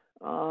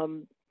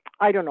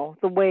 I don't know,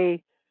 the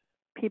way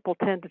people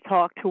tend to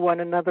talk to one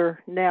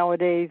another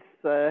nowadays,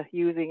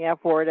 using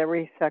F word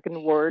every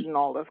second word and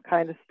all this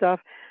kind of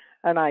stuff.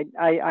 And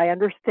I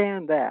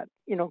understand that,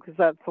 you know, because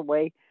that's the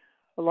way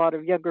a lot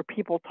of younger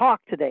people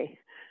talk today.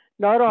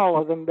 Not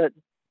all of them, but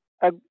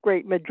a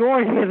great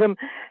majority of them.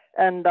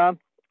 And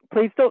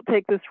please don't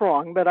take this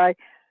wrong, but I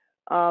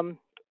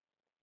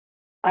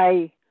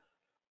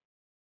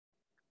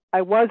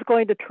was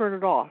going to turn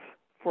it off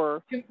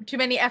for too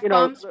many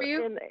F-bombs for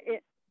you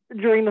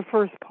during the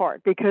first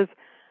part, because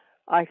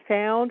I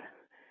found,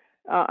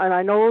 and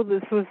I know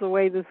this was the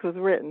way this was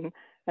written,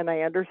 and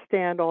I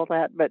understand all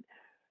that, but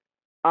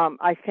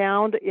I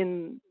found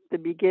in the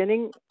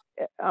beginning,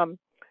 and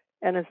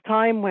as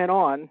time went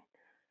on,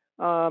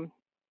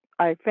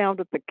 I found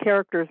that the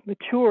characters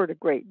matured a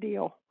great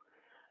deal.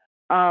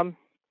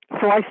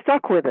 So I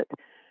stuck with it,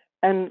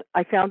 and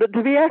I found it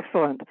to be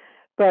excellent.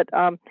 But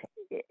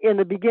in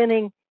the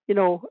beginning, you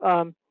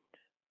know,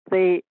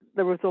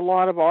 there was a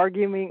lot of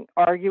arguing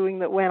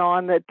that went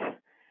on that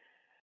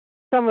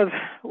some of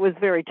was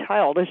very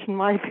childish in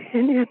my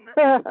opinion.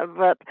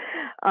 But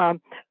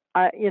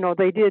you know,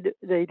 they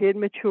did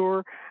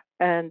mature,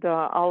 and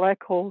I'll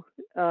echo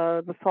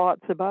the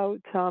thoughts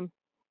about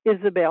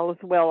Isabelle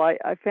as well.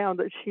 I found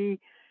that she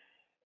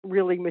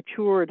really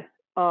matured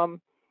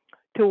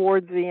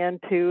towards the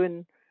end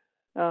too,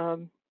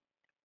 and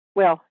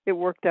well, it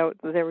worked out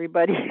that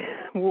everybody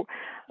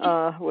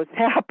was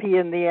happy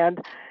in the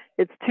end.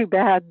 It's too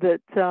bad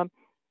that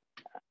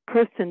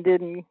Kristen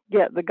didn't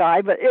get the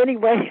guy, but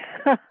anyway,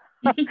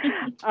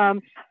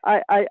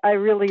 I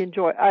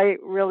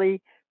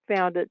really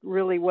found it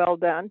really well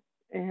done,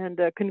 and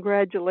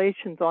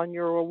congratulations on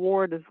your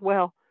award as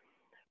well.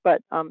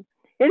 But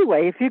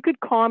anyway, if you could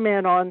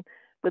comment on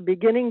the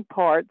beginning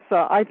parts,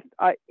 I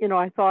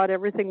thought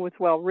everything was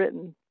well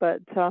written,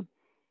 but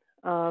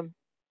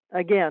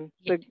again,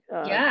 the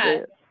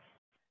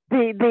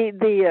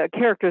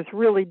characters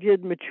really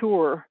did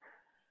mature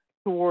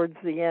towards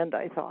the end,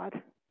 I thought.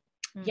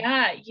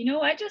 Yeah, you know,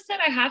 I just said,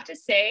 I have to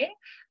say,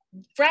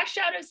 fresh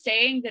out of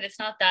saying that it's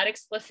not that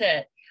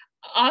explicit,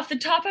 off the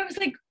top, I was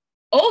like,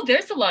 oh,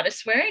 there's a lot of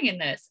swearing in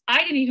this.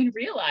 I didn't even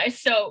realize.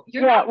 So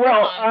you're not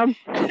wrong.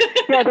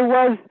 Yeah, there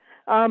was.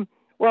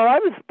 Well, I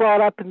was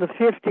brought up in the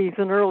 50s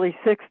and early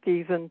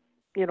 60s, and,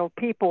 you know,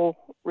 people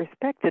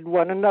respected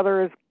one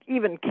another as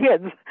even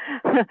kids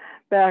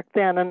back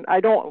then. And I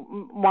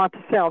don't want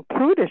to sound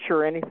prudish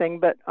or anything,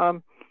 but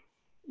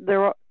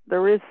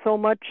there is so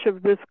much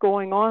of this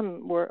going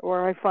on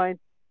where I find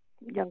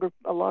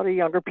a lot of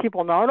younger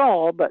people, not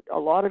all, but a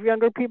lot of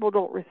younger people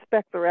don't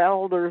respect their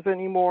elders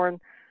anymore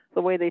and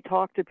the way they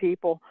talk to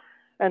people.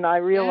 And I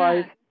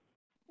realized,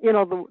 you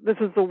know, this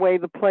is the way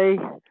the play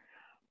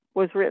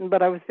was written,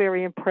 but I was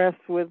very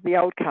impressed with the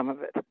outcome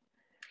of it.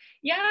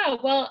 Yeah,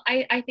 well,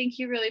 I think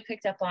you really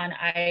picked up on,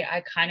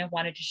 I kind of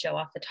wanted to show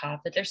off the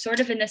top that they're sort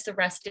of in this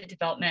Arrested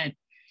Development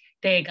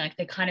thing, like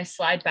they kind of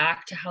slide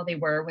back to how they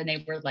were when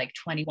they were like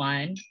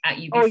 21 at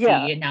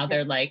UBC, and now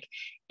they're like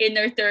in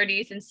their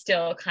 30s and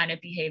still kind of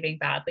behaving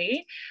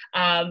badly.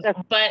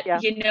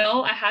 But you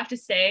know, I have to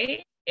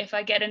say, if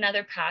I get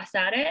another pass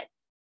at it,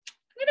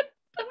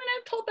 I'm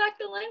gonna pull back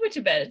the language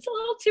a bit. It's a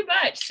little too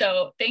much.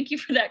 So thank you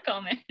for that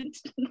comment.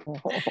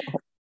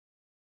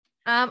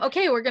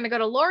 Okay, we're gonna go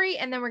to Lori,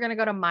 and then we're gonna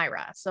go to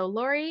Myra. So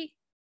Lori,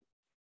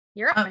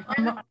 you're up.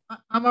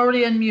 I'm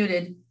already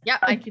unmuted. Yeah,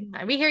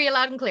 we hear you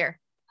loud and clear.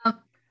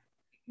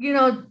 You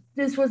know,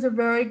 this was a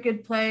very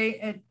good play.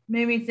 It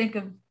made me think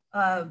of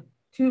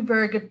two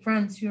very good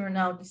friends who are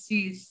now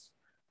deceased,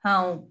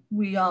 how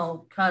we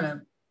all kind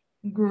of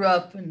grew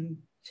up and,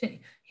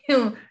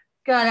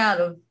 got out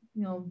of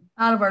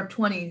our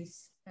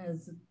 20s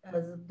as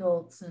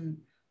adults, and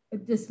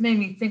it just made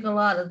me think a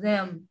lot of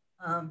them,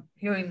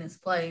 hearing this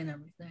play and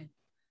everything,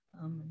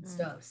 and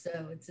stuff.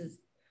 So it's just,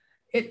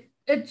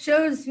 it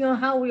shows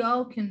how we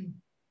all can,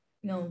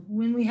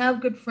 when we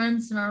have good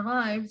friends in our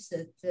lives,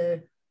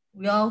 that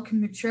we all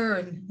can mature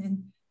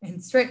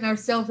and straighten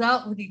ourselves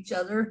out with each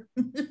other,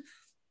 and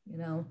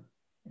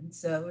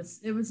so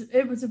it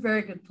was a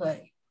very good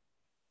play.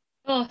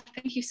 Oh,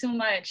 thank you so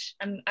much.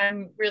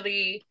 I'm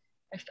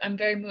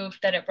very moved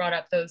that it brought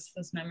up those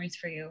memories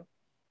for you.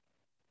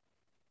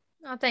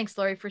 Oh, thanks,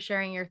 Lori, for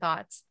sharing your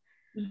thoughts.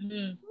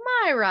 Mm-hmm.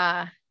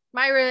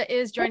 Myra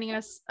is joining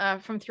us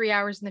from 3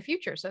 hours in the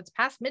future, so it's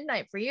past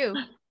midnight for you.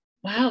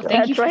 Wow,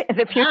 thank you. That's right.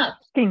 The future's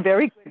looking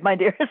very good, my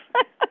dears.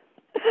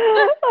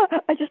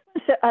 I just want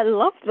to say I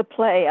love the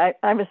play.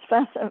 I was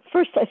fascinated. At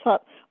first I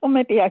thought, oh,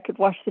 maybe I could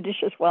wash the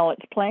dishes while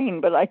it's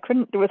playing, but I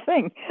couldn't do a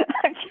thing.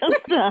 I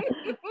just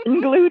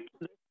been glued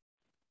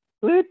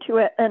to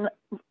it. And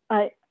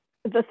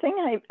the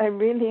thing I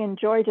really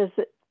enjoyed as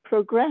it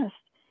progressed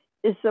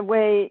is the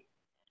way,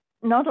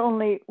 not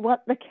only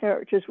what the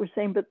characters were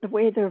saying, but the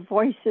way their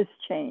voices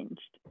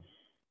changed.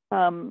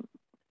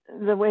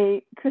 The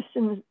way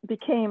Kristen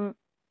became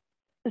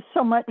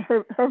so much,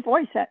 her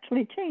voice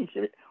actually changed.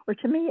 Or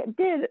to me it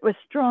did. It was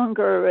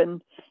stronger,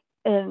 and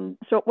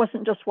so it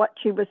wasn't just what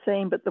she was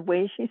saying, but the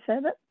way she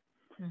said it.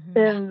 Mm-hmm.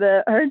 And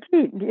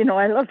Harjeet,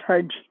 I loved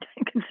Harjeet.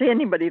 I can see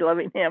anybody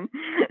loving him.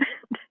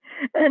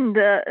 And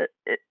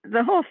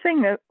the whole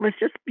thing was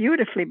just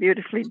beautifully,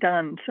 beautifully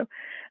done. So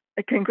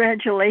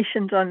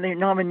congratulations on the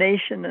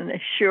nomination, and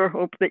I sure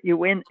hope that you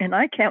win. And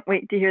I can't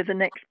wait to hear the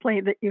next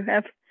play that you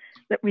have,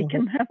 that we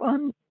can have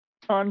on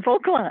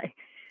VocalEye.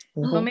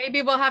 Well,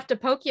 maybe we'll have to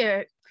poke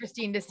you,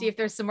 Christine, to see if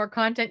there's some more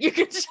content you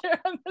can share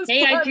on this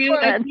platform.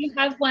 I do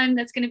have one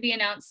that's going to be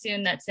announced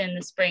soon, that's in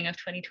the spring of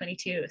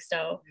 2022.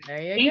 So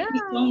there you go. Thank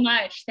you so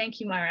much.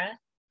 Thank you, Mara.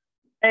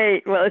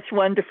 Hey, well, it's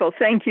wonderful.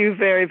 Thank you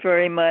very,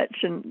 very much.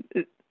 And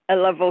I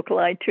love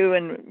VocalEye too.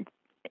 And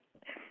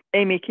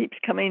Amy keeps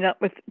coming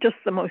up with just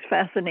the most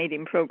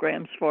fascinating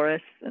programs for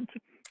us. And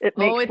it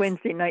makes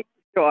Wednesday night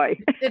joy.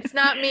 It's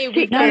not me.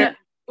 We've got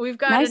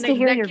nice an to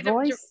hear your executive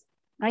voice.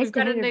 Nice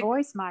to hear your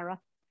voice, Myra.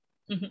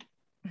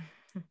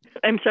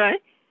 I'm sorry?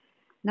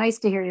 Nice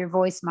to hear your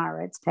voice,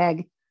 Myra. It's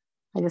Peg.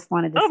 I just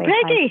wanted to say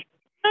Peggy. Hi.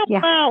 Oh,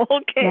 yeah. Wow.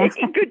 Okay.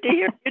 Yeah. Good to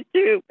hear you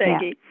too,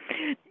 Peggy.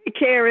 Yeah. Take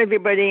care,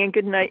 everybody, and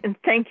good night. And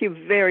thank you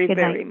very,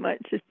 very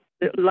much. It's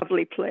a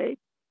lovely play.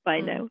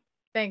 Bye now.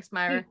 Thanks,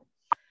 Myra.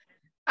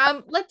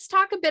 Let's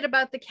talk a bit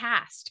about the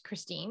cast,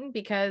 Christine,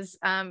 because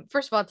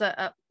first of all, it's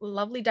a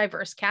lovely,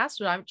 diverse cast,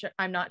 which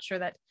I'm not sure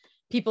that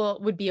people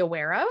would be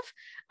aware of.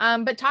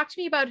 But talk to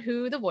me about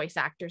who the voice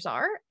actors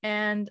are,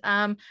 and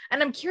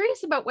I'm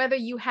curious about whether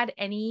you had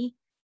any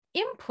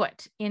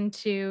input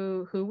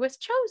into who was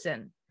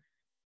chosen.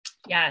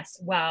 Yes,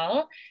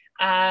 well,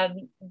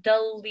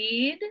 the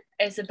lead,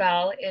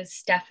 Isabelle, is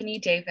Stephanie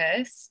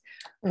Davis,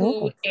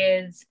 who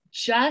is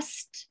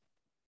just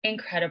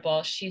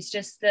incredible. She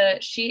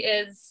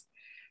is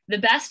the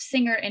best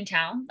singer in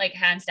town, like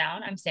hands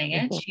down, I'm saying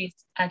it. She's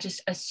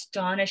just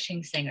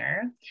astonishing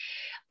singer.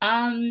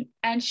 And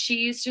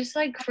she's just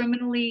like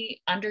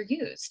criminally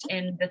underused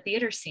in the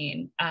theater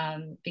scene,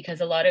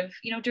 because a lot of,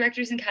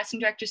 directors and casting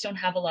directors don't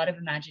have a lot of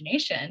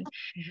imagination.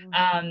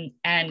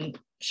 And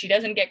she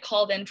doesn't get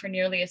called in for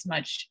nearly as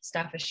much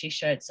stuff as she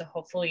should. So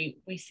hopefully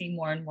we see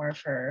more and more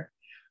of her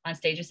on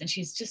stages. And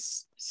she's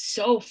just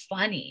so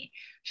funny.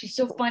 She's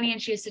so funny,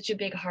 and she has such a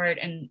big heart,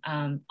 and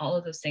all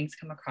of those things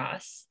come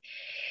across.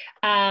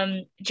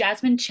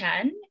 Jasmine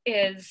Chen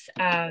is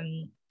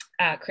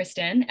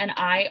Kristen, and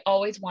I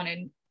always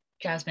wanted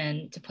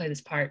Jasmine to play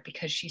this part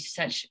because she's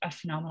such a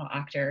phenomenal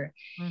actor.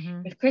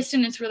 With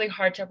Kristen, it's really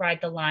hard to ride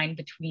the line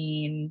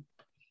between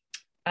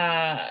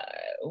the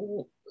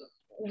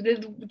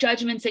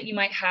judgments that you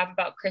might have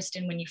about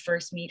Kristen when you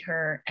first meet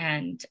her,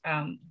 and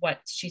what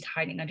she's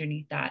hiding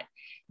underneath that.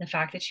 The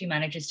fact that she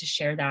manages to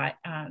share that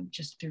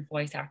just through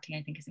voice acting,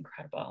 I think, is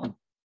incredible.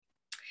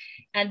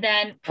 And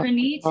then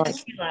Praneet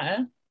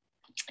Akila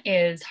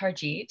is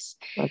Harjeet.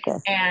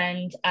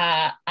 And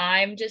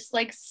I'm just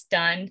like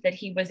stunned that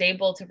he was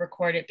able to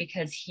record it,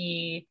 because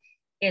he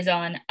is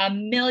on a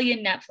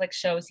million Netflix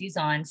shows. He's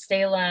on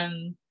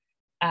Salem,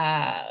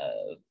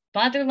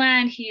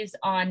 Motherland. He's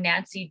on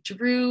Nancy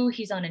Drew.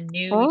 He's on a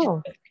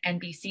new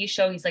NBC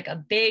show. He's like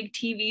a big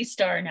TV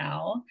star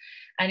now,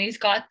 and he's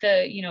got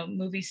the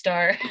movie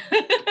star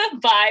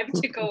vibe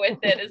to go with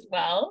it as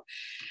well.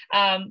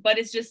 But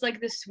it's just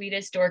like the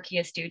sweetest,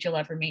 dorkiest dude you'll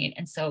ever meet.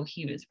 And so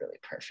he was really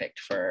perfect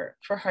for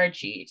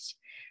Harjeet,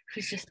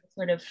 who's just a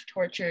sort of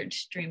tortured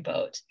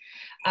dreamboat.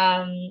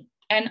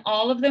 And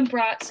all of them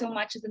brought so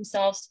much of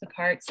themselves to the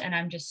parts, and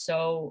I'm just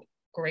so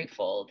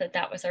grateful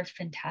that was our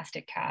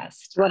fantastic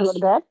cast. You want to go to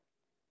bed?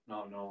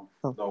 No,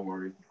 don't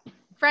worry.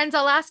 Friends,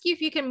 I'll ask you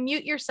if you can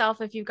mute yourself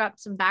if you've got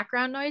some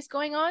background noise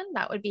going on.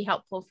 That would be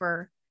helpful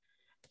for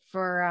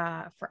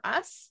for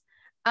us.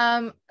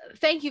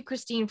 Thank you,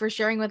 Christine, for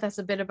sharing with us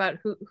a bit about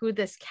who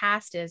this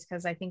cast is,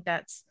 because I think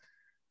that's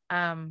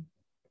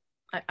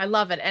I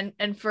love it.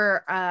 And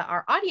for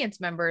our audience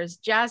members,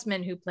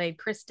 Jasmine, who played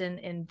Kristen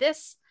in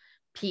this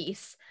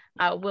piece,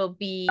 will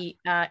be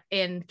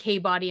in K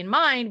Body and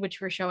Mind,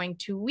 which we're showing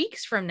 2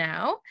 weeks from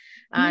now.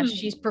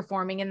 She's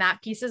performing in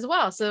that piece as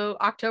well. So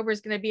October is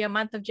going to be a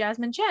month of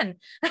Jasmine Chen,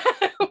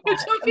 which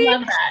will be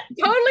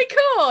totally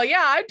cool.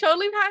 Yeah, I'm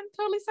totally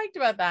psyched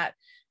about that.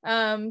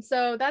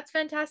 So that's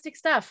fantastic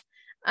stuff.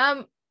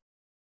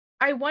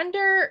 I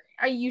wonder,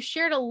 you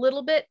shared a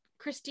little bit,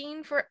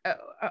 Christine, for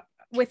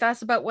with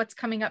us about what's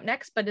coming up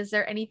next, but is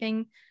there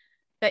anything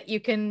that you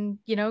can,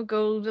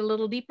 go a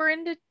little deeper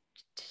into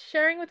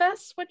sharing with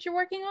us what you're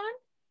working on?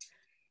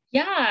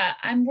 Yeah,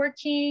 I'm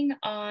working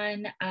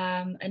on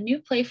a new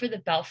play for the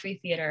Belfry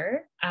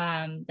Theatre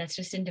that's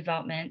just in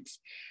development.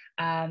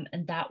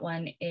 And that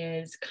one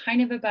is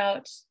kind of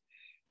about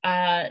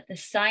the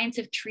science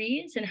of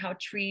trees and how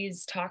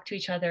trees talk to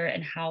each other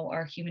and how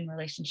our human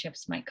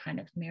relationships might kind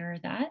of mirror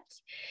that.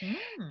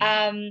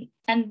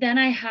 And then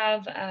I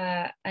have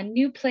a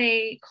new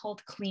play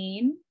called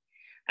Clean.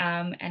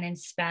 And in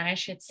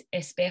Spanish, it's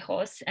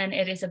Espejos, and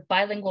it is a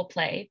bilingual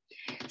play.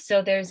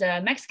 So there's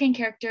a Mexican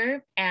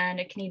character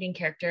and a Canadian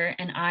character,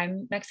 and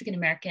I'm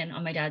Mexican-American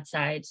on my dad's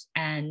side,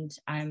 and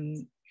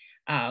I'm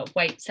a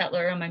white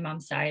settler on my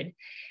mom's side.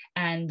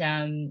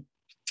 And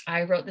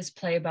I wrote this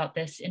play about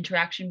this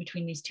interaction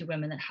between these two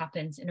women that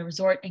happens in a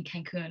resort in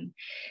Cancun.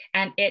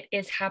 And it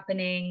is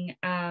happening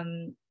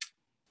in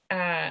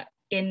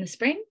the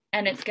spring,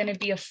 and it's going to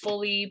be a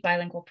fully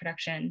bilingual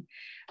production,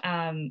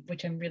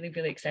 which I'm really,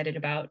 really excited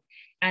about.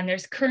 And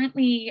there's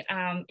currently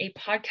a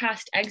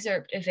podcast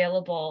excerpt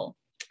available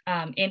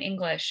in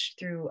English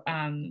through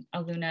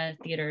Aluna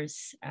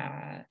Theater's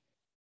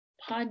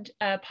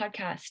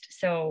podcast.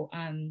 So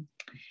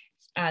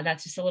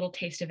that's just a little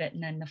taste of it.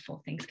 And then the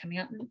full thing's coming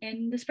out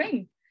in the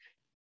spring.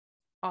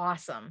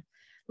 Awesome.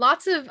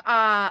 Lots of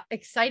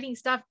exciting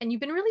stuff. And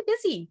you've been really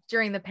busy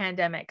during the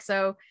pandemic.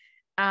 So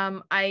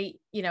I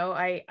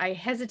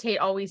hesitate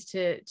always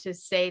to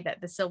say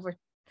that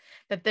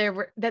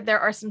there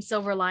are some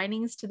silver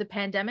linings to the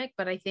pandemic,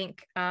 but I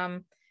think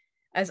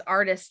as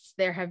artists,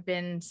 there have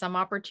been some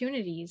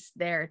opportunities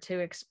there to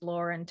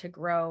explore and to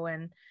grow,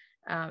 and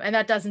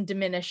that doesn't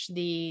diminish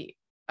the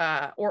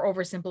or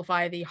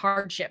oversimplify the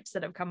hardships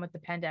that have come with the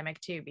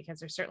pandemic too, because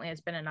there certainly has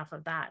been enough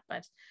of that.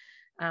 But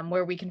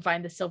where we can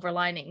find the silver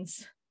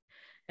linings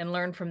and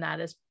learn from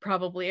that is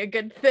probably a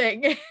good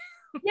thing.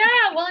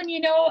 Yeah, well, and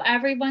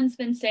everyone's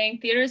been saying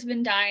theater's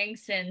been dying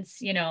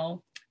since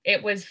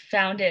it was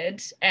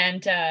founded,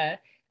 and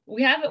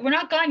we're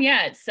not gone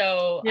yet.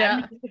 So yeah.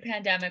 I don't think the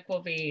pandemic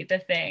will be the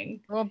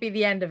thing. It won't be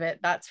the end of it,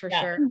 that's for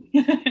sure.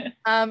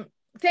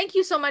 Thank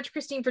you so much,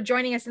 Christine, for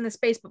joining us in the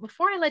space. But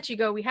before I let you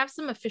go, we have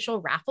some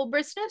official raffle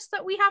business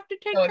that we have to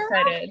take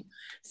care of.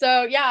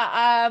 So yeah,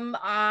 I'm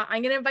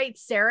gonna invite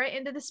Sarah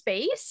into the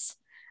space.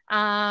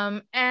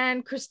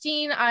 And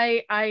Christine,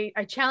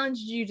 I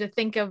challenged you to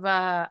think of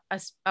a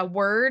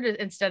word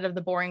instead of the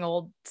boring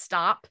old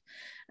stop.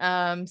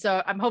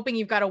 So I'm hoping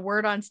you've got a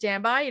word on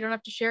standby. You don't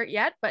have to share it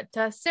yet, but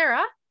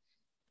Sarah,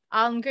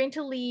 I'm going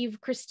to leave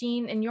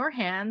Christine in your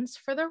hands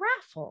for the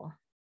raffle.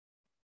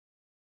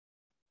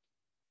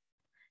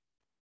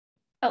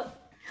 Oh,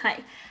 hi.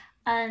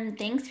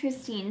 Thanks,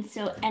 Christine.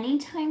 So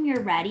anytime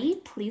you're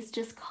ready, please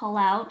just call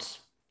out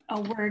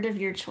a word of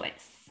your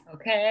choice.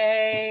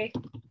 Okay.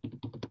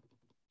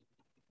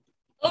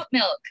 Oat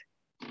milk.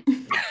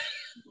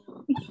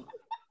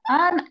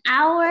 Our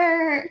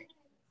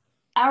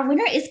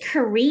winner is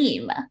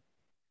Kareem.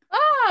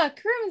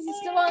 Kareem, is he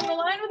still on the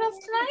line with us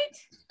tonight?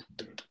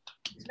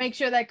 Just make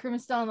sure that Kareem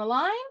is still on the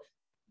line.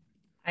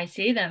 I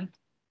see them.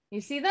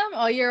 You see them?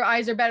 Oh, your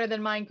eyes are better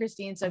than mine,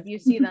 Christine. So if you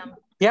see them.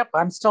 Yep,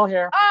 I'm still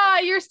here.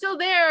 You're still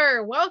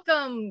there.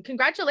 Welcome.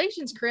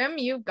 Congratulations, Kareem.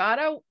 You got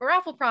a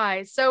raffle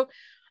prize. So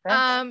so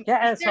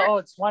I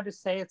just wanted to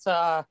say it's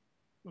a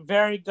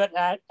very good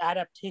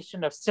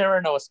adaptation of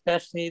Cyrano,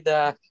 especially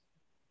the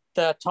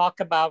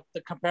talk about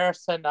the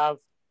comparison of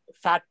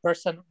fat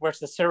person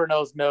versus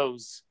Cyrano's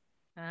nose.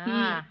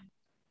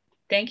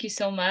 Thank you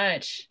so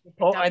much.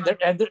 Oh,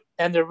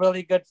 and the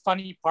really good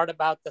funny part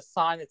about the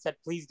sign that said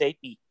 "Please date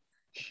me."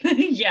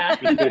 Yeah.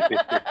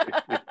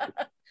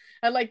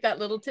 I like that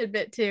little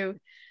tidbit too.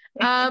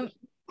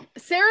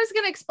 Sarah's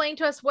going to explain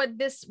to us what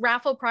this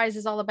raffle prize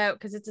is all about,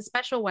 because it's a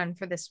special one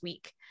for this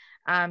week.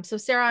 So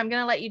Sarah, I'm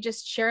going to let you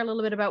just share a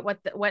little bit about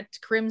what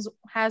Kareem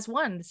has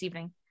won this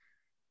evening.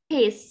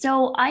 Okay,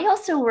 so I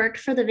also worked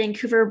for the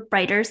Vancouver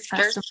Writers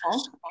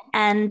Festival,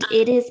 and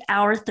it is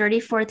our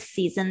 34th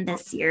season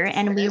this year,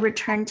 and we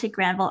returned to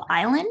Granville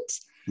Island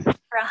for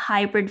a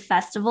hybrid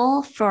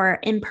festival for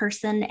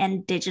in-person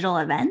and digital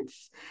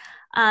events.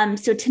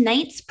 So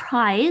tonight's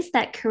prize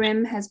that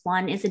Kareem has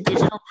won is a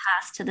digital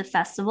pass to the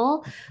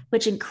festival,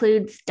 which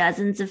includes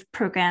dozens of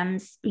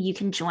programs you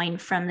can join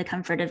from the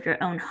comfort of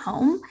your own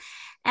home.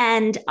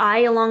 And I,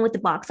 along with the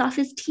box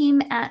office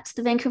team at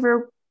the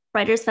Vancouver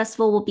Writers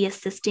Festival, will be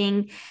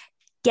assisting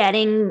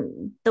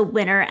getting the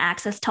winner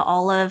access to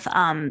all of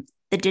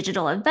the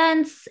digital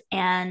events,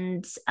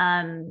 and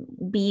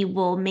we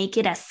will make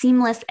it as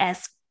seamless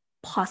as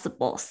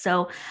possible.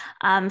 So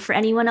for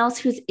anyone else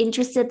who's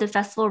interested, the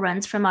festival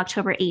runs from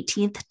October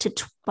 18th to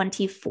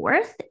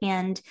 24th,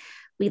 and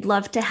we'd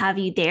love to have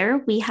you there.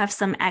 We have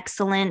some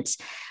excellent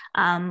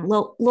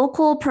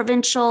local,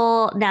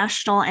 provincial,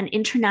 national, and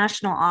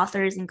international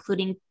authors,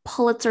 including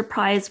Pulitzer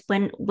Prize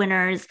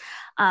winners,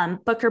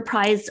 Booker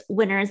Prize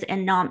winners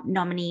and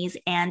nominees.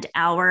 And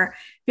our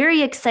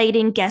very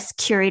exciting guest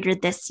curator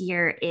this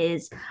year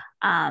is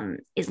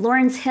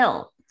Lawrence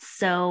Hill.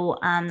 So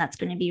that's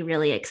going to be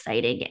really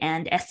exciting.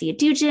 And Essie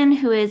Adujan,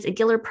 who is a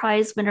Giller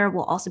Prize winner,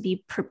 will also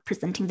be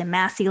presenting the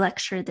Massey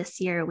Lecture this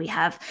year. We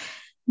have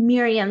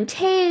Miriam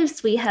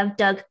Taves, we have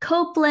Doug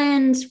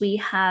Copeland, we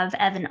have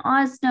Evan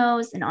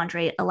Osnos and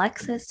Andre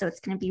Alexis. So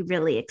it's going to be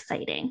really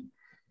exciting.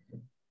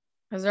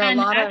 Is there and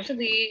a lot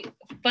actually,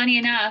 funny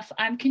enough,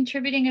 I'm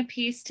contributing a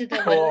piece to the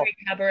Literary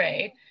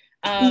Cabaret.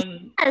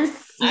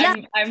 Yes.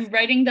 I'm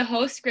writing the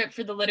host script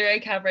for the Literary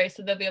Cabaret,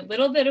 so there'll be a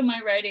little bit of my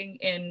writing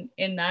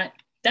in that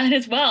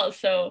as well.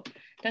 So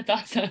that's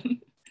awesome.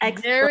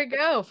 Excellent. There we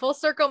go. Full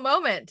circle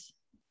moment.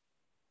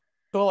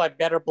 Cool. I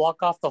better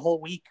block off the whole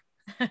week.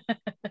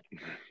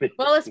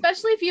 Well,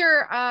 especially if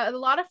you're a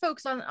lot of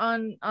folks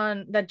on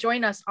that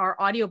join us are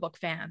audiobook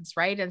fans,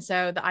 right? And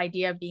so the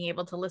idea of being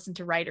able to listen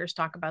to writers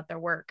talk about their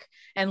work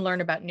and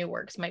learn about new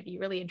works might be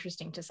really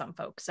interesting to some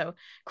folks. So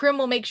Krim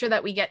will make sure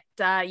that we get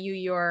you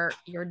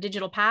your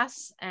digital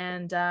pass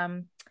and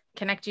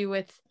connect you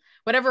with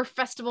whatever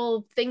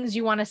festival things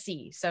you want to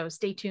see. So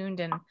stay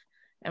tuned and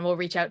we'll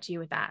reach out to you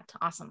with that.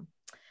 Awesome.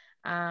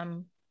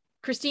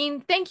 Christine,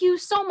 thank you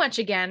so much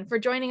again for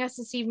joining us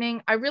this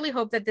evening. I really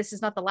hope that this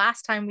is not the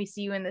last time we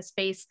see you in this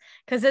space,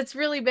 because it's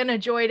really been a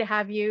joy to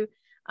have you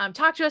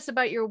talk to us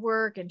about your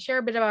work and share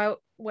a bit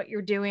about what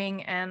you're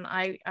doing. And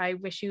I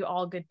wish you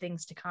all good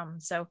things to come.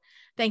 So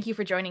thank you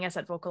for joining us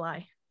at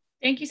VocalEye.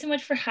 Thank you so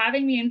much for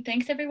having me, and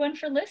thanks everyone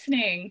for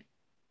listening.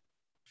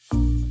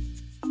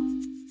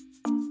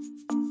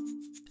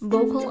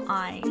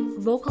 VocalEye,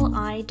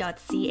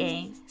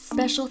 vocaleye.ca.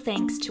 Special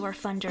thanks to our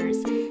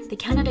funders, the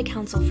Canada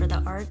Council for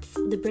the Arts,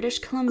 the British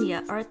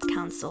Columbia Arts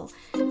Council,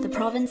 the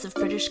Province of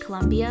British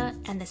Columbia,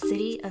 and the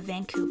City of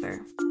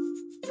Vancouver.